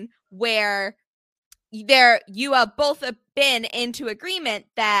line where you have both been into agreement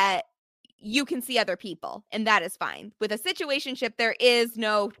that you can see other people, and that is fine. With a situationship, there is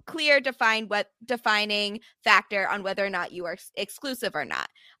no clear defining factor on whether or not you are exclusive or not.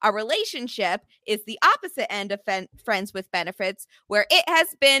 A relationship is the opposite end of friends with benefits, where it has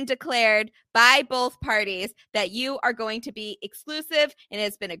been declared by both parties that you are going to be exclusive, and it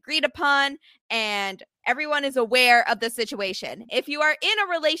has been agreed upon, and everyone is aware of the situation. If you are in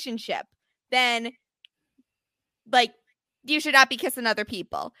a relationship, then you should not be kissing other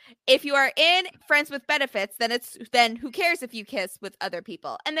people. If you are in friends with benefits, then who cares if you kiss with other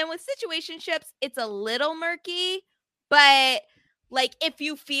people? And then with situationships, it's a little murky, but if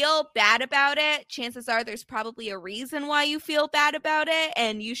you feel bad about it, chances are there's probably a reason why you feel bad about it,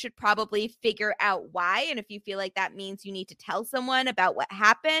 and you should probably figure out why. And if you feel like that means you need to tell someone about what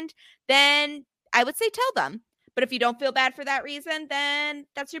happened, then I would say tell them. But if you don't feel bad for that reason, then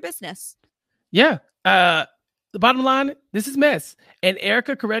that's your business. Yeah. the bottom line, this is mess. And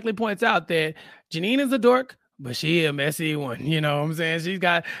Erica correctly points out that Janine is a dork, but she a messy one. You know what I'm saying? She's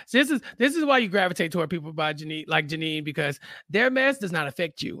got this is why you gravitate toward people by Janine, because their mess does not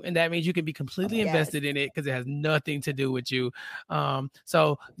affect you. And that means you can be completely invested in it because it has nothing to do with you.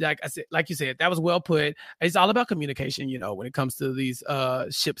 So like you said, that was well put. It's all about communication, when it comes to these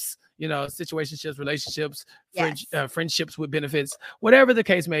ships, situationships, relationships, friendships with benefits, whatever the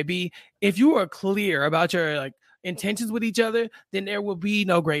case may be. If you are clear about your intentions with each other, then there will be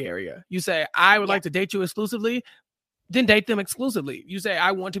no gray area. You say, I would like to date you exclusively, then date them exclusively. You say,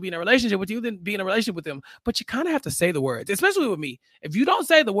 I want to be in a relationship with you, then be in a relationship with them. But you kind of have to say the words, especially with me. If you don't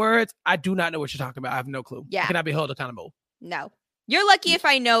say the words, I do not know what you're talking about. I have no clue. Yeah. I cannot be held accountable. No. You're lucky if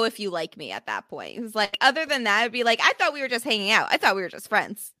I know if you like me at that point. It's like, other than that, it'd be like, I thought we were just hanging out. I thought we were just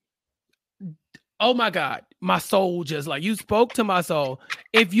friends. Oh my God, my soul you spoke to my soul.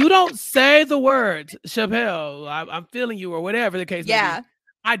 If you don't say the words, Chappelle, I'm feeling you, or whatever the case may be,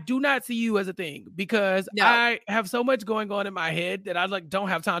 I do not see you as a thing, because I have so much going on in my head that I don't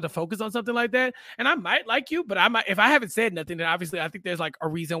have time to focus on something like that. And I might like you, but if I haven't said nothing, then obviously I think there's a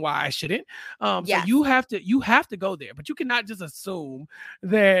reason why I shouldn't. So you have to go there, but you cannot just assume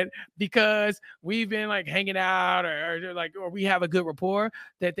that because we've been hanging out or we have a good rapport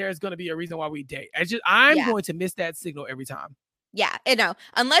that there's going to be a reason why we date. I'm going to miss that signal every time. Yeah, no.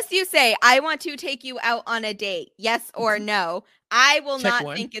 Unless you say, I want to take you out on a date, yes or no, I will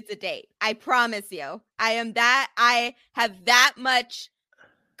not think it's a date. I promise you. I have that much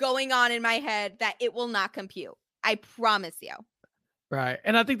going on in my head that it will not compute. I promise you. Right.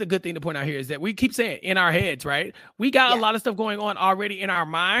 And I think the good thing to point out here is that we keep saying in our heads, right? We got a lot of stuff going on already in our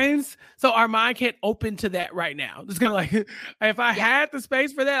minds. So our mind can't open to that right now. It's kind of if I had the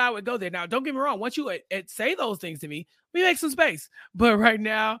space for that, I would go there. Now, don't get me wrong. Once you say those things to me, we make some space. But right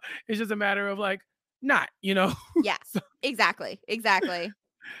now, it's just a matter of not, Yeah, exactly.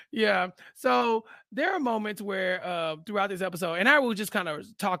 Yeah. So there are moments where throughout this episode, and I will just kind of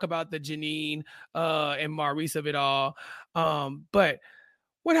talk about the Janine and Maurice of it all. But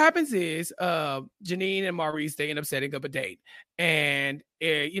what happens is Janine and Maurice, they end up setting up a date. And,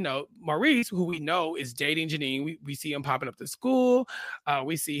 Maurice, who we know is dating Janine, we see him popping up to school.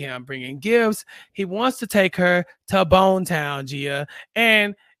 We see him bringing gifts. He wants to take her to Bone Town, Gia.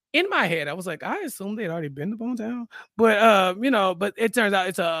 And in my head, I was like, I assumed they'd already been to Bone Town. But, but it turns out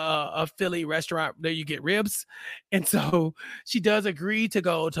it's a Philly restaurant there you get ribs. And so she does agree to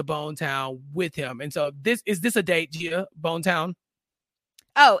go to Bone Town with him. And so is this a date, Gia, Bone Town?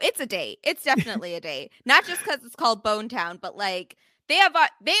 Oh, it's a date. It's definitely a date. Not just because it's called Bone Town, but they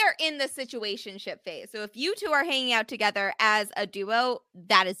are in the situationship phase. So if you two are hanging out together as a duo,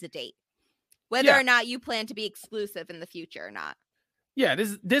 that is a date. Whether or not you plan to be exclusive in the future or not. Yeah,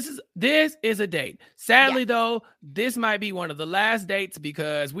 this is a date. Sadly, though, this might be one of the last dates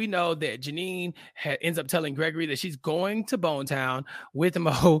because we know that Janine ends up telling Gregory that she's going to Bone Town with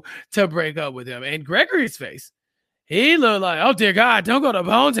Mo to break up with him. And Gregory's face, he looked like, oh dear God, don't go to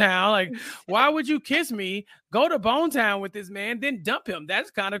Bone Town. Why would you kiss me? Go to Bone Town with this man, then dump him.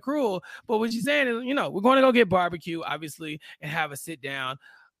 That's kind of cruel. But what she's saying is, we're going to go get barbecue, obviously, and have a sit down.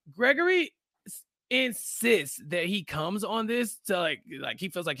 Gregory insists that he comes on this to he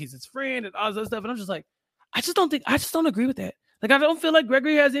feels like he's his friend and all this other stuff. And I'm just I just don't agree with that. I don't feel like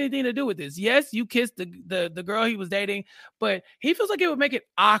Gregory has anything to do with this. Yes, you kissed the girl he was dating, but he feels like it would make it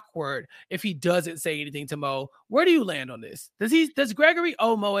awkward if he doesn't say anything to Mo. Where do you land on this? Does Gregory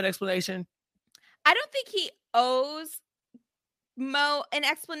owe Mo an explanation? I don't think he owes Mo an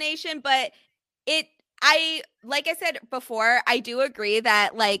explanation, but like I said before, I do agree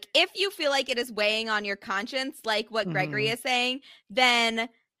that if you feel like it is weighing on your conscience, like what Gregory is saying, then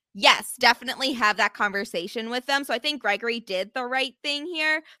yes, definitely have that conversation with them. So I think Gregory did the right thing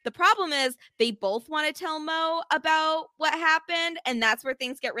here. The problem is they both want to tell Mo about what happened, and that's where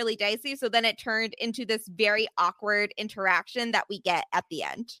things get really dicey. So then it turned into this very awkward interaction that we get at the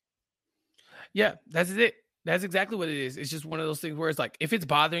end. Yeah, that's it. That's exactly what it is. It's just one of those things where it's if it's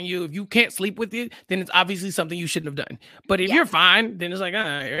bothering you, if you can't sleep with it, then it's obviously something you shouldn't have done. But if you're fine, then it's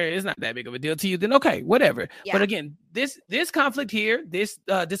it's not that big of a deal to you. Then okay, whatever. Yeah. But again, this conflict here, this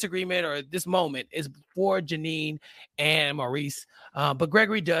disagreement or this moment is for Janine and Maurice. But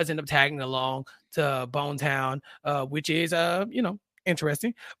Gregory does end up tagging along to Bone Town, which is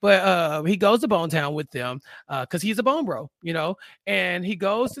interesting. But he goes to Bone Town with them because he's a bone bro, and he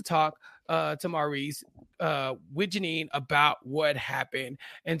goes to talk to Maurice with Janine about what happened.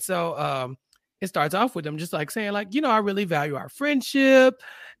 And so it starts off with them just saying I really value our friendship.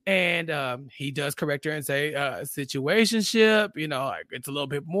 And he does correct her and say situationship, it's a little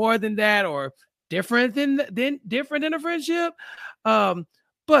bit more than that, or different than a friendship.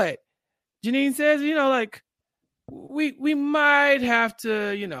 But Janine says, you know, like we might have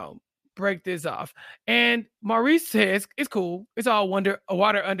to, break this off. And Maurice says it's cool. It's all water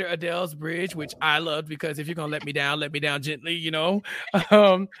under Adele's bridge, which I loved, because if you're gonna let me down gently,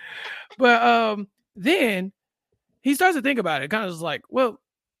 But then he starts to think about it, kind of just like, well,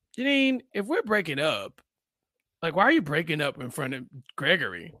 Janine, if we're breaking up, like, why are you breaking up in front of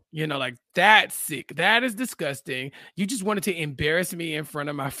Gregory? Like, that's sick. That is disgusting. You just wanted to embarrass me in front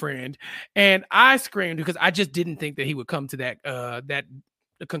of my friend. And I screamed because I just didn't think that he would come to that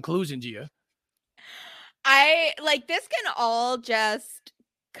conclusion, Gia. This can all just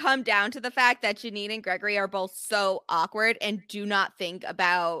come down to the fact that Janine and Gregory are both so awkward and do not think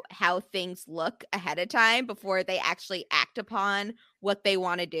about how things look ahead of time before they actually act upon what they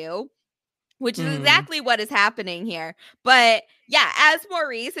want to do, which is exactly what is happening here. But yeah, as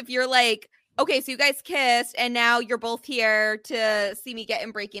Maurice, if you're like, okay, so you guys kissed and now you're both here to see me get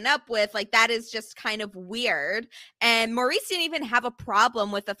and breaking up with, like, that is just kind of weird. And Maurice didn't even have a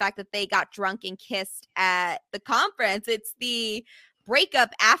problem with the fact that they got drunk and kissed at the conference. It's the breakup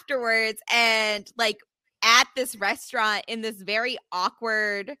afterwards and like at this restaurant in this very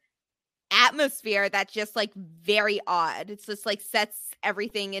awkward atmosphere that's just like very odd. It's just like sets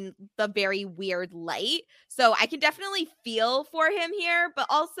everything in the very weird light. So I can definitely feel for him here, but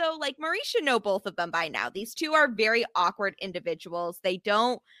also like Maurice should know both of them by now. These two are very awkward individuals. They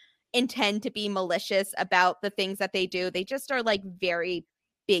don't intend to be malicious about the things that they do. They just are like very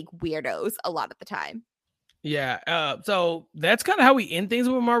big weirdos a lot of the time. Yeah. So that's kind of how we end things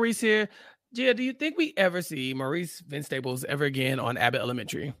with Maurice here. Gia, do you think we ever see Maurice Vince Staples ever again on Abbott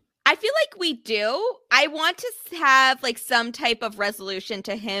Elementary? I feel like we do. I want to have like some type of resolution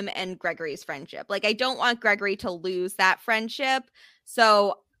to him and Gregory's friendship. Like, I don't want Gregory to lose that friendship.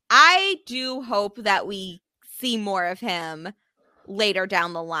 So I do hope that we see more of him later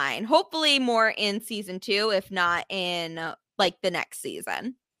down the line. Hopefully more in season 2, if not in like the next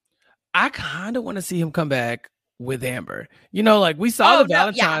season. I kind of want to see him come back with Amber. Like we saw the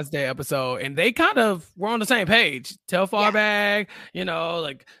Valentine's Day episode and they kind of were on the same page. Telfar bag,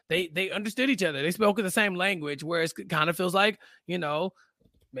 like they understood each other. They spoke in the same language, whereas it kind of feels like,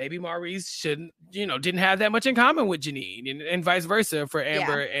 maybe Maurice didn't have that much in common with Janine and vice versa for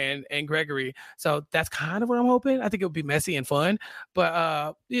Amber and Gregory. So that's kind of what I'm hoping. I think it would be messy and fun,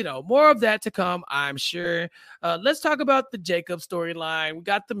 but more of that to come, I'm sure. Let's talk about the Jacob storyline. We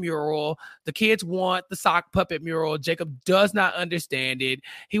got the mural. The kids want the sock puppet mural. Jacob does not understand it.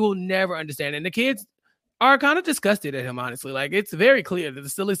 He will never understand it. And the kids are kind of disgusted at him, honestly. Like, it's very clear that the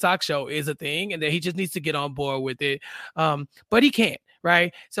Silly Sock Show is a thing and that he just needs to get on board with it. But he can't.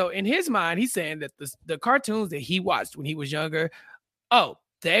 Right. So in his mind, he's saying that the cartoons that he watched when he was younger,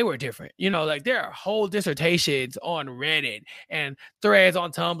 they were different. Like there are whole dissertations on Reddit and threads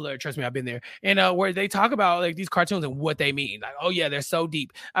on Tumblr. Trust me, I've been there. And where they talk about like these cartoons and what they mean. Like, oh yeah, they're so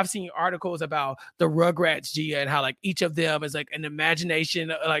deep. I've seen articles about the Rugrats, Gia, and how like each of them is like an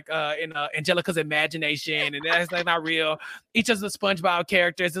imagination, like in Angelica's imagination, and that's like not real. Each of the SpongeBob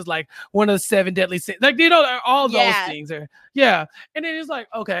characters is like one of the 7 deadly sins. Like, all those things are And then it's like,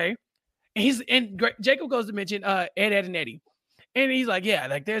 okay. And Jacob goes to mention Ed, and Eddie. And he's like, yeah,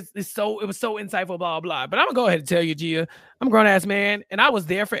 like it was so insightful, blah, blah. But I'm gonna go ahead and tell you, Gia, I'm a grown ass man, and I was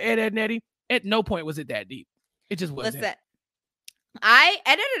there for Ed, and Eddie. At no point was it that deep. It just wasn't. Listen, Ed,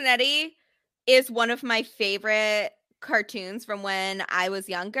 and Eddie is one of my favorite cartoons from when I was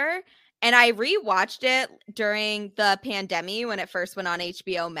younger. And I rewatched it during the pandemic when it first went on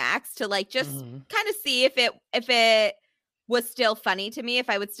HBO Max to like just kind of see if it was still funny to me, if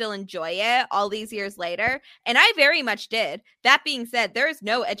I would still enjoy it all these years later. And I very much did. That being said, there is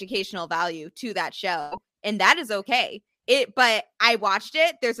no educational value to that show, and that is okay. But I watched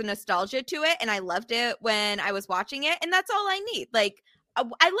it. There's a nostalgia to it, and I loved it when I was watching it, and that's all I need. Like, I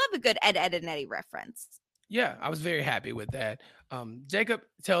love a good Ed, and Eddie reference. Yeah, I was very happy with that. Jacob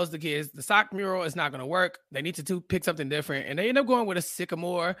tells the kids the sock mural is not going to work. They need to pick something different. And they end up going with a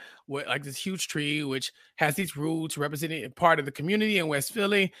sycamore with like this huge tree, which has these roots representing part of the community in West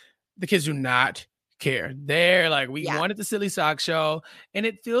Philly. The kids do not care. They're like, we wanted the Silly Sock Show. And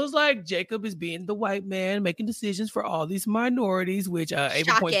it feels like Jacob is being the white man making decisions for all these minorities, which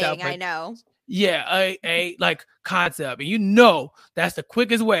Ava points out. I know. a like concept, and you know that's the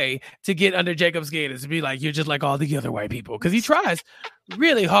quickest way to get under Jacob's skin is to be like, you're just like all the other white people, because he tries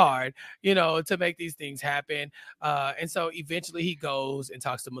really hard, to make these things happen. And so eventually he goes and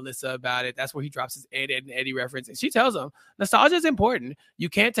talks to Melissa about it. That's where he drops his Ed, Ed and Eddie reference, and she tells him nostalgia is important. You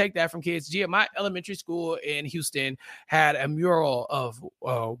can't take that from kids. Gia, my elementary school in Houston had a mural of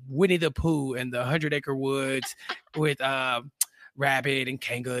Winnie the Pooh and the 100-Acre Woods with Rabbit and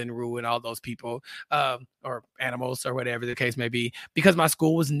Kangaroo and all those people, or animals, or whatever the case may be, because my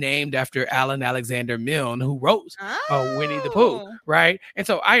school was named after Alan Alexander Milne, who wrote Winnie the Pooh, right? And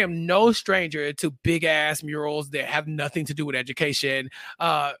so I am no stranger to big ass murals that have nothing to do with education.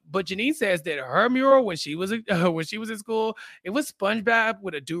 But Janine says that her mural when she was in school, it was SpongeBob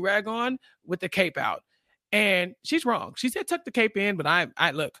with a do-rag on with the cape out, and she's wrong. She said tuck the cape in, but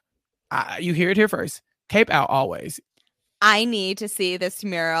I look, you hear it here first. Cape out always. I need to see this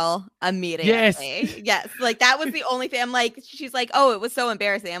mural immediately. Yes. Like that was the only thing. I'm like, she's like, oh, it was so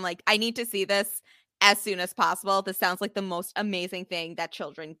embarrassing. I'm like, I need to see this as soon as possible. This sounds like the most amazing thing that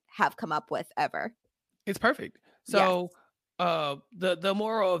children have come up with ever. It's perfect. So the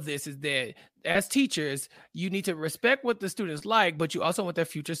moral of this is that as teachers, you need to respect what the students like, but you also want their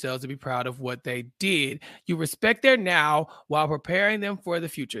future selves to be proud of what they did. You respect their now while preparing them for the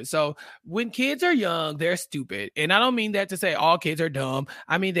future. So when kids are young, they're stupid. And I don't mean that to say all kids are dumb.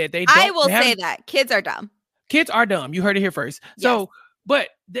 I mean that they don't. I will say that kids are dumb. Kids are dumb. You heard it here first. Yes. So, but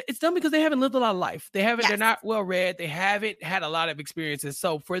it's dumb because they haven't lived a lot of life. They're not well read. They haven't had a lot of experiences.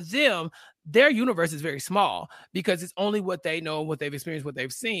 So for them, their universe is very small because it's only what they know, what they've experienced, what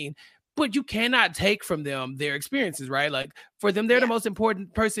they've seen. But you cannot take from them their experiences, right? Like for them, they're the most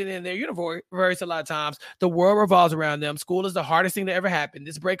important person in their universe. A lot of times the world revolves around them. School is the hardest thing to ever happen.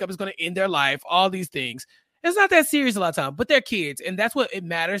 This breakup is going to end their life, all these things. It's not that serious a lot of time, but they're kids, and that's what it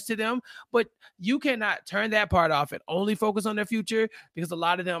matters to them. But you cannot turn that part off and only focus on their future, because a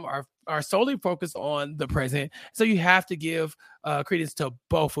lot of them are solely focused on the present. So you have to give credence to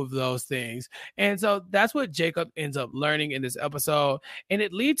both of those things. And so that's what Jacob ends up learning in this episode. And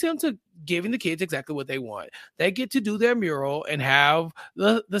it leads him to giving the kids exactly what they want. They get to do their mural and have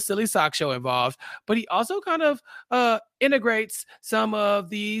the silly sock show involved. But he also kind of integrates some of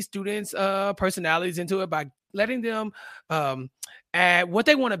the students' personalities into it by letting them add what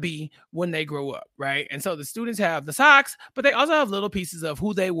they want to be when they grow up, right? And so the students have the socks, but they also have little pieces of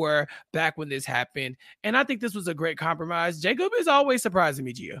who they were back when this happened. And I think this was a great compromise. Jacob is always surprising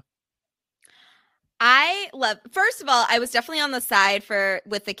me, Gia. First of all, I was definitely on the side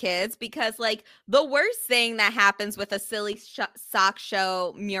with the kids, because like the worst thing that happens with a silly sock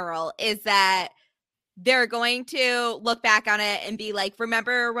show mural is that they're going to look back on it and be like,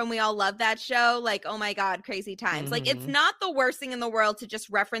 remember when we all loved that show? Like, oh my God, crazy times. Mm-hmm. Like, it's not the worst thing in the world to just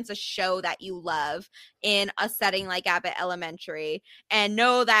reference a show that you love in a setting like Abbott Elementary and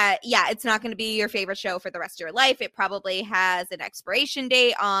know that, it's not going to be your favorite show for the rest of your life. It probably has an expiration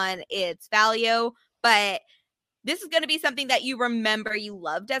date on its value, but this is going to be something that you remember you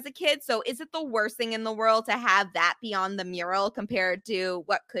loved as a kid. So is it the worst thing in the world to have that be on the mural compared to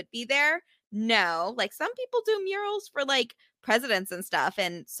what could be there? No, like some people do murals for like presidents and stuff,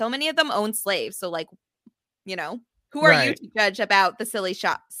 and so many of them own slaves. So like, who are you to judge about the silly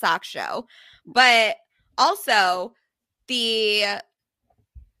sock show? But also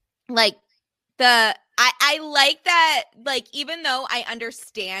I like that, like, even though I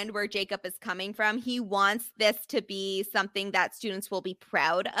understand where Jacob is coming from, he wants this to be something that students will be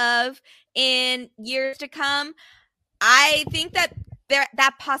proud of in years to come. I think that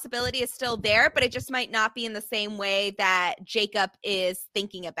that possibility is still there, but it just might not be in the same way that Jacob is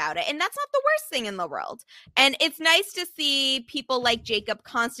thinking about it. And that's not the worst thing in the world. And it's nice to see people like Jacob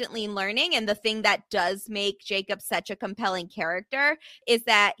constantly learning. And the thing that does make Jacob such a compelling character is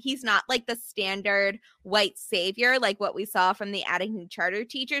that he's not like the standard white savior, like what we saw from the Addington Charter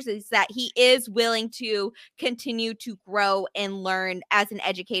teachers, is that he is willing to continue to grow and learn as an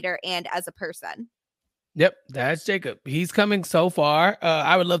educator and as a person. Yep, that's Jacob. He's coming so far.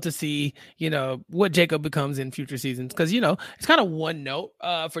 I would love to see, what Jacob becomes in future seasons, because, it's kind of one note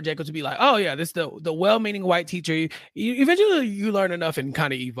for Jacob to be like, oh, yeah, this is the well-meaning white teacher. Eventually, you learn enough and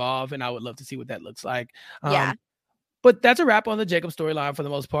kind of evolve, and I would love to see what that looks like. But that's a wrap on the Jacob storyline for the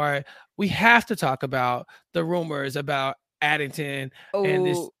most part. We have to talk about the rumors about Addington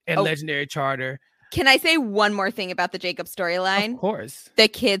and Legendary Charter. Can I say one more thing about the Jacob storyline? Of course. The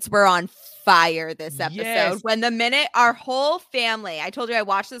kids were on fire this episode. Yes. When the minute our whole family, I told you I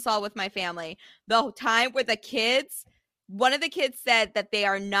watched this all with my family, the time where one of the kids said that they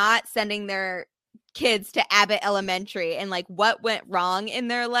are not sending their kids to Abbott Elementary and like what went wrong in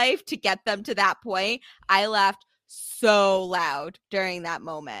their life to get them to that point, I laughed so loud during that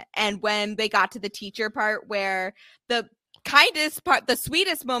moment. And when they got to the teacher part, where the kindest part, the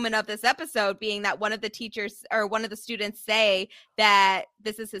sweetest moment of this episode being that one of the teachers or one of the students say that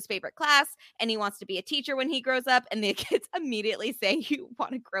this is his favorite class and he wants to be a teacher when he grows up, and the kids immediately say, you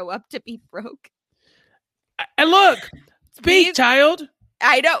want to grow up to be broke? And look, speak, child.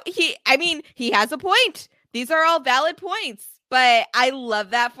 I know he has a point. These are all valid points, but I love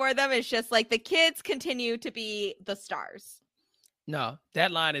that for them. It's just like the kids continue to be the stars. No,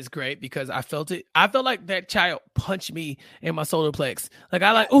 that line is great because I felt it. I felt like that child punched me in my solar plex. Like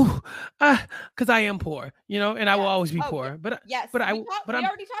because I am poor, and I will always be poor. But yes, we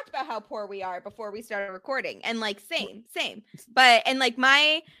already talked about how poor we are before we started recording, and like same. But and like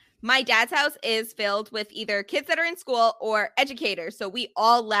my dad's house is filled with either kids that are in school or educators, so we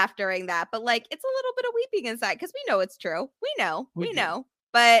all laugh during that. But like it's a little bit of weeping inside because we know it's true. We know,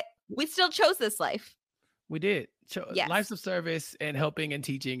 but we still chose this life. We did. Yes. Lives of service and helping and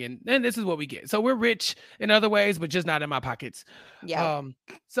teaching, and this is what we get. So we're rich in other ways, but just not in my pockets. Yeah.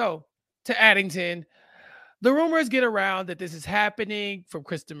 So to Addington, the rumors get around that this is happening from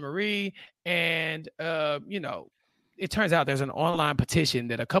Kristen Marie, and it turns out there's an online petition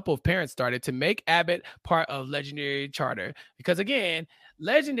that a couple of parents started to make Abbott part of Legendary Charter, because again,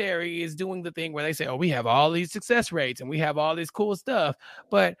 Legendary is doing the thing where they say, oh, we have all these success rates and we have all this cool stuff,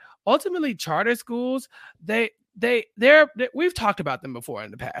 but ultimately charter schools, we've talked about them before in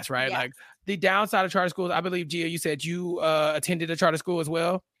the past, right? Yes. Like the downside of charter schools, I believe, Gia, you said you attended a charter school as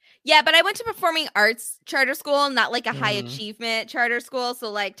well. Yeah, but I went to performing arts charter school, not like a high achievement charter school. So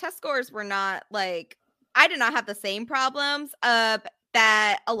like test scores were not like, I did not have the same problems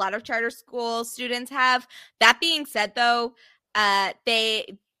that a lot of charter school students have. That being said, though,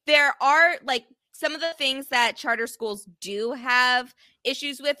 there are like some of the things that charter schools do have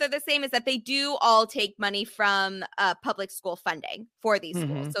issues with are the same, is that they do all take money from public school funding for these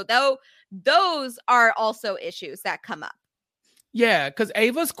schools. So those are also issues that come up. Yeah, because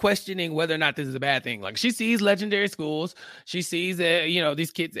Ava's questioning whether or not this is a bad thing. Like she sees Legendary schools, she sees that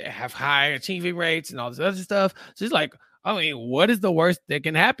these kids have high achieving rates and all this other stuff. She's like, I mean, what is the worst that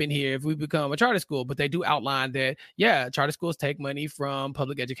can happen here if we become a charter school? But they do outline that, yeah, charter schools take money from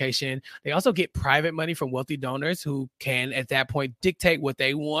public education. They also get private money from wealthy donors who can, at that point, dictate what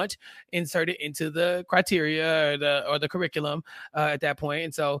they want, insert it into the criteria or the curriculum at that point.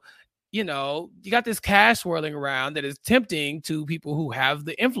 And so, you got this cash swirling around that is tempting to people who have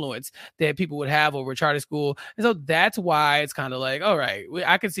the influence that people would have over charter school. And so that's why it's kind of like, all right,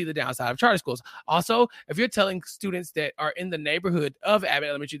 I can see the downside of charter schools. Also, if you're telling students that are in the neighborhood of Abbott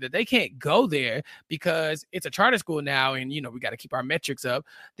Elementary that they can't go there because it's a charter school now and, we got to keep our metrics up,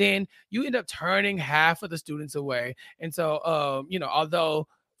 then you end up turning half of the students away. And so, although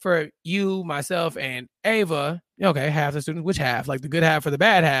for you, myself, and Ava, okay, half the students, which half? Like the good half or the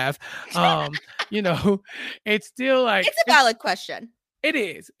bad half? It's still like it's a valid question. It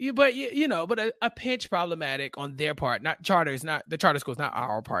is, but a pinch problematic on their part. Not charters, not the charter schools, not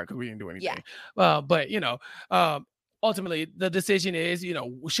our part because we didn't do anything. Yeah. But ultimately, the decision is,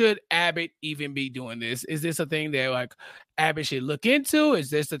 should Abbott even be doing this? Is this a thing that like Abbott should look into?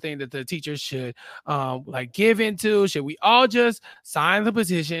 Is this the thing that the teachers should give into? Should we all just sign the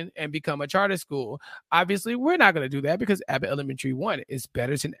petition and become a charter school? Obviously, we're not going to do that because Abbott Elementary 1 is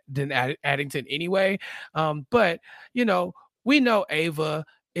better than Addington anyway. But we know Ava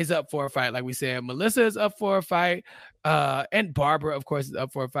is up for a fight. Like we said, Melissa is up for a fight. And Barbara, of course, is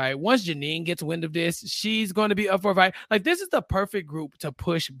up for a fight. Once Janine gets wind of this, she's going to be up for a fight. Like, this is the perfect group to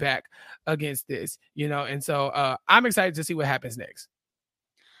push back against this, And so I'm excited to see what happens next.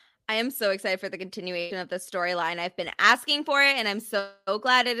 I am so excited for the continuation of the storyline. I've been asking for it, and I'm so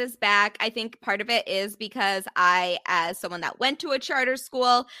glad it is back. I think part of it is because I, as someone that went to a charter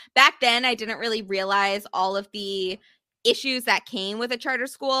school, back then I didn't really realize all of the issues that came with a charter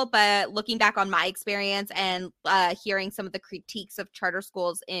school, but looking back on my experience and hearing some of the critiques of charter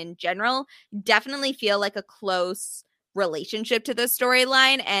schools in general, definitely feel like a close relationship to the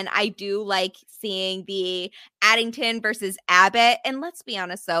storyline. And I do like seeing the Addington versus Abbott. And let's be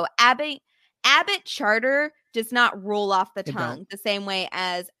honest though, Abbott charter does not roll off the tongue the same way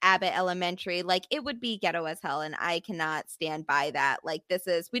as Abbott Elementary. Like, it would be ghetto as hell, and I cannot stand by that. Like,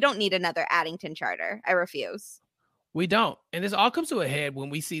 we don't need another Addington charter. I refuse. We don't. And this all comes to a head when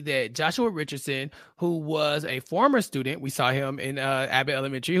we see that Joshua Richardson, who was a former student, we saw him in Abbott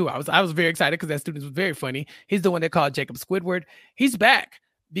Elementary, who I was very excited because that student was very funny. He's the one that called Jacob Squidward. He's back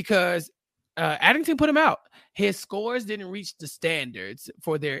because Addington put him out. His scores didn't reach the standards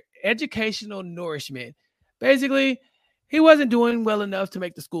for their educational nourishment. Basically, he wasn't doing well enough to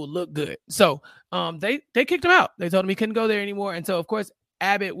make the school look good. So they kicked him out. They told him he couldn't go there anymore. And so, of course,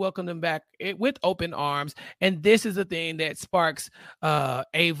 Abbott welcomed him back with open arms. And this is the thing that sparks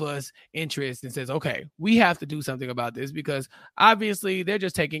Ava's interest and says, okay, we have to do something about this, because obviously they're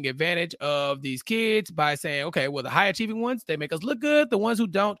just taking advantage of these kids by saying, okay, well, the high achieving ones, they make us look good. The ones who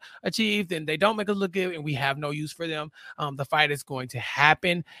don't achieve, then they don't make us look good, and we have no use for them. The fight is going to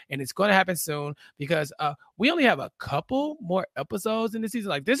happen, and it's going to happen soon, because we only have a couple more episodes in the season.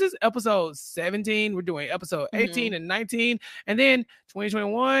 Like, this is episode 17. We're doing episode 18 and 19, and then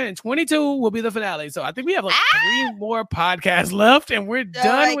 2021 and 22 will be the finale. So I think we have like 3 more podcasts left, and we're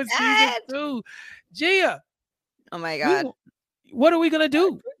done with season 2. Gia, oh my God, what are we gonna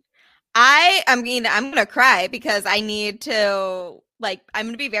do? I'm gonna cry, because I need to, like, I'm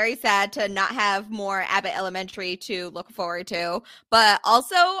gonna be very sad to not have more Abbott Elementary to look forward to. But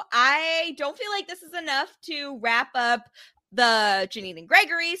also, I don't feel like this is enough to wrap up the Janine and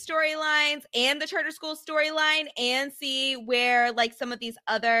Gregory storylines and the charter school storyline and see where, like, some of these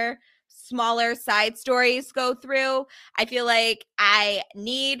other smaller side stories go through. I feel like I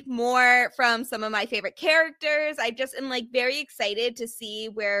need more from some of my favorite characters. I just am, like, very excited to see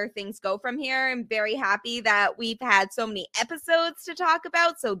where things go from here. I'm very happy that we've had so many episodes to talk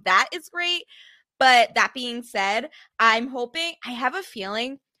about, so that is great. But that being said, I have a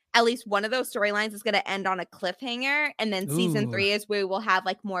feeling at least one of those storylines is going to end on a cliffhanger. And then season 3 is where we will have,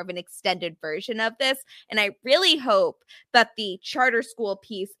 like, more of an extended version of this. And I really hope that the charter school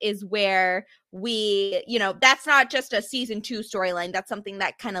piece is where we, that's not just a season 2 storyline. That's something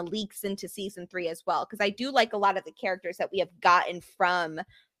that kind of leaks into season 3 as well. Because I do like a lot of the characters that we have gotten from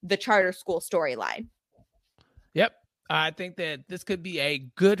the charter school storyline. Yep. I think that this could be a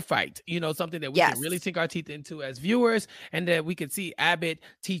good fight, something that we can really sink our teeth into as viewers, and that we could see Abbott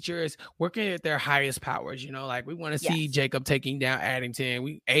teachers working at their highest powers. Like, we want to see Jacob taking down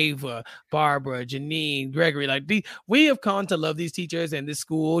Addington, Ava, Barbara, Janine, Gregory. Like, we have come to love these teachers and this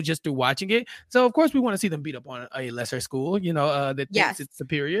school just through watching it. So, of course, we want to see them beat up on a lesser school, that thinks it's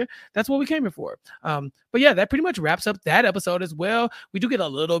superior. That's what we came here for. But yeah, that pretty much wraps up that episode as well. We do get a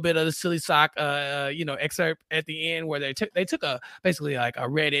little bit of the silly sock, excerpt at the end where they took basically like a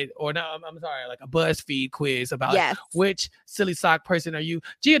Reddit, or no, I'm sorry, like a BuzzFeed quiz about which silly sock person are you.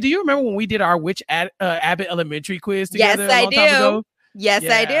 Gia, do you remember when we did our which Abbott Elementary quiz together? Yes, I do. Yes,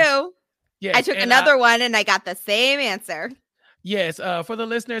 I do. Yes, I took another one and I got the same answer. Yes, for the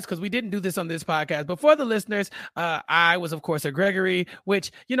listeners, because we didn't do this on this podcast, but for the listeners, I was, of course, a Gregory,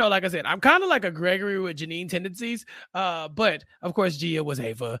 which, like I said, I'm kind of like a Gregory with Janine tendencies, but, of course, Gia was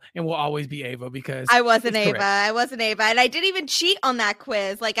Ava and will always be Ava, because I wasn't Ava, and I didn't even cheat on that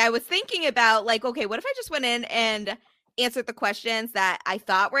quiz. Like, I was thinking about, like, okay, what if I just went in and answered the questions that I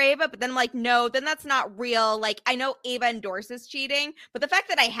thought were Ava, but then I'm like, no, then that's not real. Like, I know Ava endorses cheating, but the fact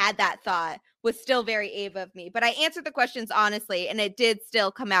that I had that thought was still very Ava of me. But I answered the questions honestly, and it did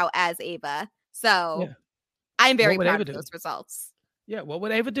still come out as Ava. So I'm very proud of those results. Yeah, what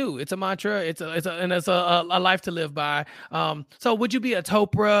would Ava do? It's a mantra. It's a life to live by. So would you be a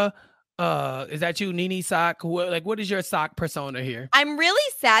Topra? Is that you, Nene Sock? What is your sock persona here? I'm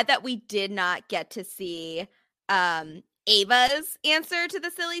really sad that we did not get to see Ava's answer to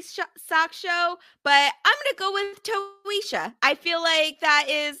the silly sock show, but I'm gonna go with Toisha. I feel like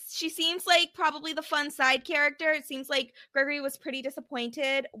she seems like probably the fun side character. It seems like Gregory was pretty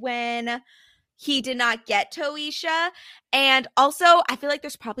disappointed when he did not get Toisha, and also I feel like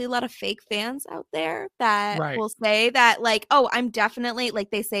there's probably a lot of fake fans out there that will say that, like, oh, I'm definitely,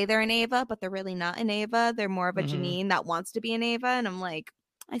 like, they say they're an Ava, but they're really not an Ava. They're more of a Janine that wants to be an Ava, and I'm like,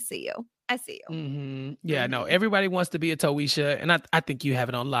 I see you. Mm-hmm. Yeah, no, everybody wants to be a Toisha, and I think you have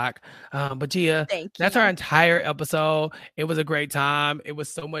it on lock. But Gia, that's our entire episode. It was a great time. It was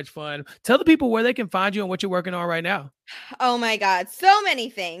so much fun. Tell the people where they can find you and what you're working on right now. Oh my God, so many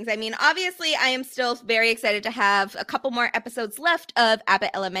things. I mean, obviously, I am still very excited to have a couple more episodes left of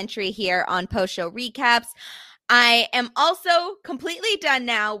Abbott Elementary here on post-show recaps. I am also completely done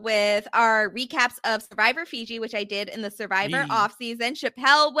now with our recaps of Survivor Fiji, which I did in the Survivor offseason.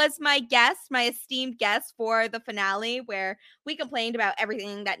 Chappelle was my esteemed guest for the finale, where we complained about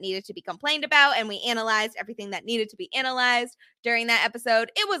everything that needed to be complained about, and we analyzed everything that needed to be analyzed during that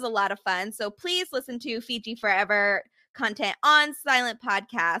episode. It was a lot of fun. So please listen to Fiji Forever content on Silent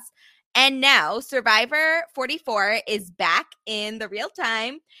Podcast. And now Survivor 44 is back in the real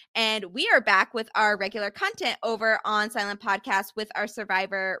time, and we are back with our regular content over on Silent Podcast with our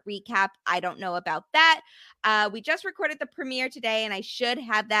Survivor recap. I don't know about that. We just recorded the premiere today, and I should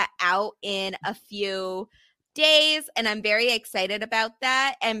have that out in a few days, and I'm very excited about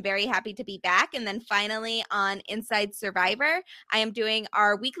that. I'm very happy to be back. And then finally on Inside Survivor, I am doing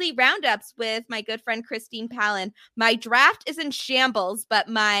our weekly roundups with my good friend Christine Palin. My draft is in shambles, but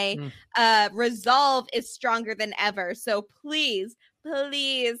my resolve is stronger than ever. So please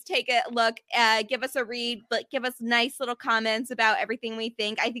take a look, give us a read, but give us nice little comments about everything we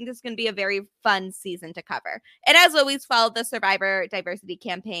think. I think this is going to be a very fun season to cover. And as always, follow the Survivor Diversity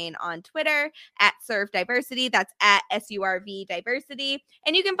campaign on Twitter at Serve Diversity. That's at SURV Diversity.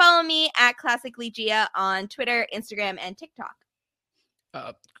 And you can follow me at Classically Gia on Twitter, Instagram, and TikTok.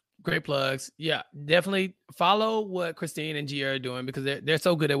 Great plugs. Yeah, definitely follow what Christine and Gia are doing because they're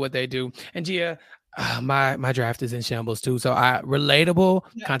so good at what they do. And Gia, my draft is in shambles too. So relatable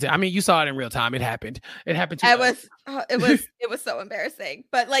content. I mean, you saw it in real time. It happened. It happened to us. It was so embarrassing,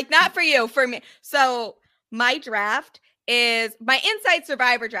 but like not for you, for me. So my draft is my Inside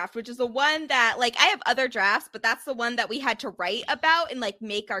Survivor draft, which is the one that like I have other drafts, but that's the one that we had to write about and like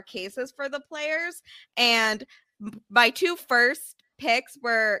make our cases for the players. And my two first picks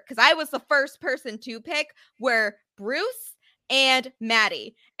were, because I was the first person to pick, were Bruce and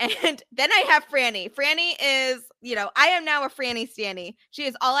Maddie. And then I have Franny. Franny is, I am now a Franny standee. She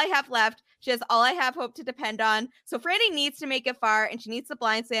is all I have left. She has all I have hope to depend on. So Franny needs to make it far, and she needs to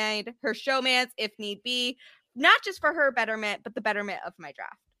blindside her showmance if need be, not just for her betterment, but the betterment of my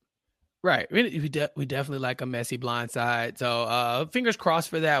draft. Right. We definitely like a messy blindside. So fingers crossed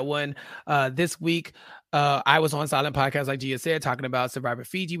for that one. This week, I was on Silent Podcast, like Gia said, talking about Survivor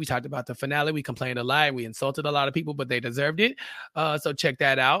Fiji. We talked about the finale. We complained a lot. We insulted a lot of people, but they deserved it. So check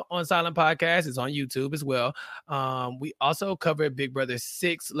that out on Silent Podcast. It's on YouTube as well. We also covered Big Brother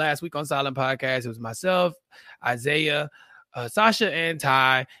 6 last week on Silent Podcast. It was myself, Isaiah, Sasha, and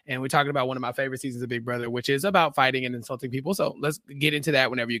Ty, and we're talking about one of my favorite seasons of Big Brother, which is about fighting and insulting people. So let's get into that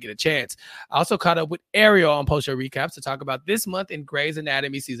whenever you get a chance. I also caught up with Ariel on post-show recaps to talk about this month in Grey's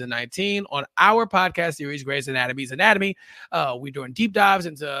Anatomy season 19 on our podcast series, Grey's Anatomy's Anatomy. We're doing deep dives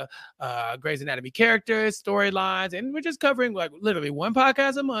into Grey's Anatomy characters, storylines, and we're just covering like literally one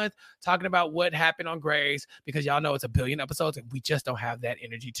podcast a month, talking about what happened on Grey's, because y'all know it's 1 billion episodes and we just don't have that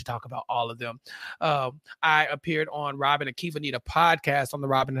energy to talk about all of them. I appeared on Rob and Akiva Need a podcast on the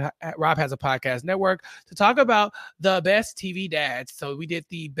Rob Has a Podcast network to talk about the best TV dads. So we did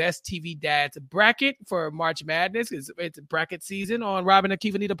the best TV dads bracket for March Madness. It's bracket season on Rob and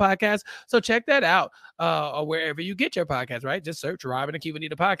Akiva Need a Podcast. So check that out or wherever you get your podcast, right? Just search Rob and Akiva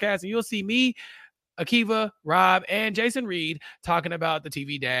Need a Podcast and you'll see me, Akiva, Rob, and Jason Reed talking about the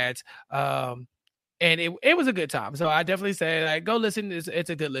TV dads. And it was a good time. So I definitely say, like, go listen.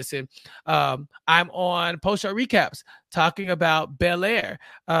 It's a good listen. I'm on post-show recaps talking about Bel-Air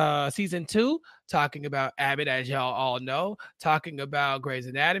season 2, talking about Abbott, as y'all all know, talking about Grey's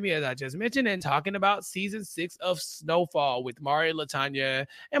Anatomy, as I just mentioned, and talking about season 6 of Snowfall with Mari, LaTanya,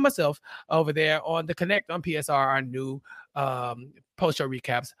 and myself over there on The Connect on PSR, our new post-show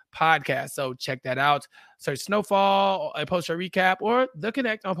recaps podcast. So check that out. Search Snowfall, a post-show recap, or The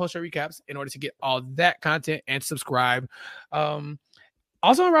Connect on post-show recaps in order to get all that content and subscribe. Also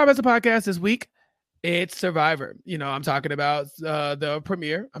on Rob Has a Podcast this week, it's Survivor. I'm talking about the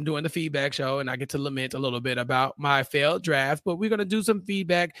premiere. I'm doing the feedback show, and I get to lament a little bit about my failed draft, but we're going to do some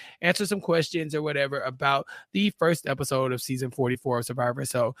feedback, answer some questions or whatever about the first episode of season 44 of Survivor.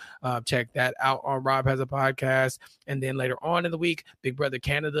 So check that out on Rob Has a Podcast. And then later on in the week, Big Brother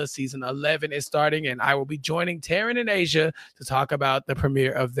Canada season 11 is starting, and I will be joining Taryn and Asia to talk about the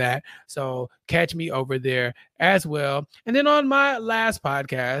premiere of that. So catch me over there as well. And then on my last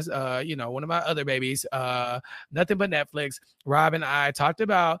podcast, one of my other babies, Nothing But Netflix, Rob and I talked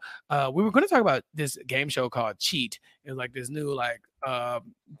about, we were going to talk about this game show called Cheat. It was like this new,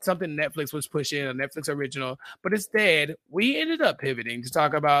 something Netflix was pushing, a Netflix original. But instead, we ended up pivoting to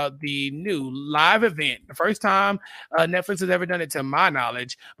talk about the new live event. The first time Netflix has ever done it, to my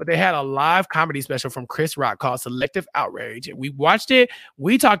knowledge. But they had a live comedy special from Chris Rock called Selective Outrage. And we watched it,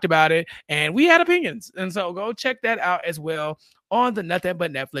 we talked about it, and we had opinions. And so go check that out as well on the Nothing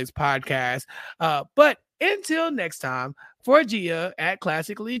But Netflix podcast. But until next time, for Gia at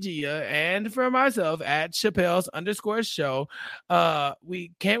Classically Gia and for myself at Chappelle's_show,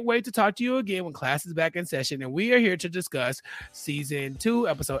 we can't wait to talk to you again when class is back in session. And we are here to discuss season 2,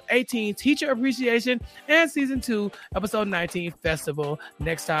 episode 18, Teacher Appreciation, and season 2, episode 19, Festival,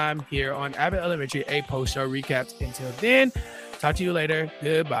 next time here on Abbott Elementary, a post-show recaps. Until then, talk to you later.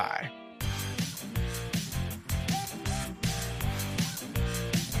 Goodbye.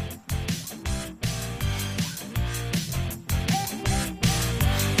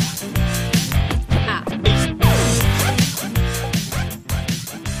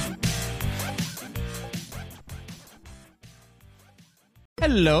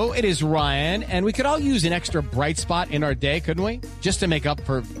 Hello, it is Ryan, and we could all use an extra bright spot in our day, couldn't we? Just to make up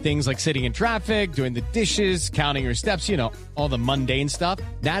for things like sitting in traffic, doing the dishes, counting your steps, you know, all the mundane stuff.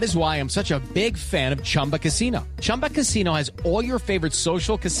 That is why I'm such a big fan of Chumba Casino. Chumba Casino has all your favorite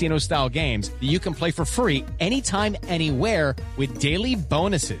social casino-style games that you can play for free anytime, anywhere with daily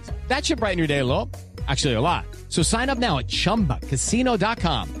bonuses. That should brighten your day a little. Actually, a lot. So sign up now at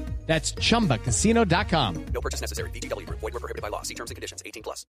ChumbaCasino.com. That's ChumbaCasino.com. No purchase necessary. VGW Group. Void where prohibited by law. See terms and conditions.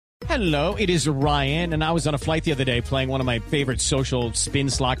 18+. Hello, it is Ryan, and I was on a flight the other day playing one of my favorite social spin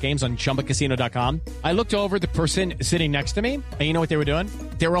slot games on ChumbaCasino.com. I looked over at the person sitting next to me, and you know what they were doing?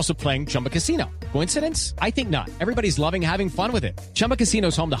 They were also playing Chumba Casino. Coincidence? I think not. Everybody's loving having fun with it. Chumba Casino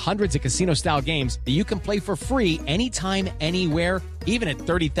is home to hundreds of casino-style games that you can play for free anytime, anywhere, even at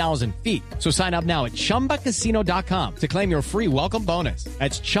 30,000 feet. So sign up now at ChumbaCasino.com to claim your free welcome bonus.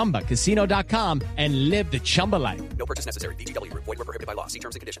 That's ChumbaCasino.com and live the Chumba life. No purchase necessary. VGW Group. Void where prohibited by law. See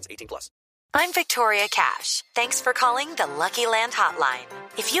terms and conditions. 18+. I'm Victoria Cash. Thanks for calling the Lucky Land Hotline.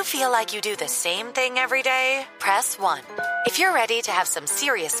 If you feel like you do the same thing every day, press 1. If you're ready to have some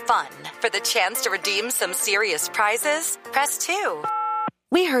serious fun for the chance to redeem some serious prizes, press 2.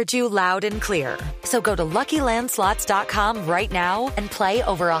 We heard you loud and clear. So go to LuckyLandSlots.com right now and play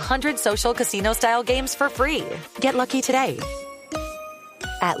over 100 social casino-style games for free. Get lucky today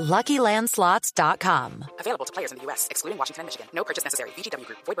at LuckyLandSlots.com. Available to players in the U.S., excluding Washington and Michigan. No purchase necessary. VGW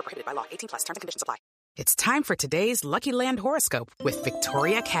Group. Void where prohibited by law. 18+. Terms and conditions apply. It's time for today's Lucky Land horoscope with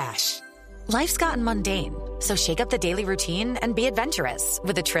Victoria Cash. Life's gotten mundane, so shake up the daily routine and be adventurous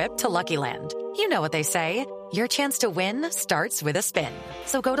with a trip to Lucky Land. You know what they say. Your chance to win starts with a spin.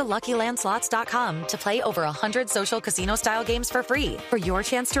 So go to LuckyLandSlots.com to play over 100 social casino-style games for free for your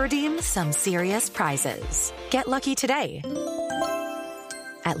chance to redeem some serious prizes. Get lucky today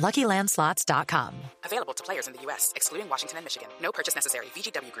at LuckyLandSlots.com. Available to players in the U.S., excluding Washington and Michigan. No purchase necessary.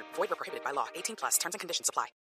 VGW Group. Void where prohibited by law. 18+. Terms and conditions apply.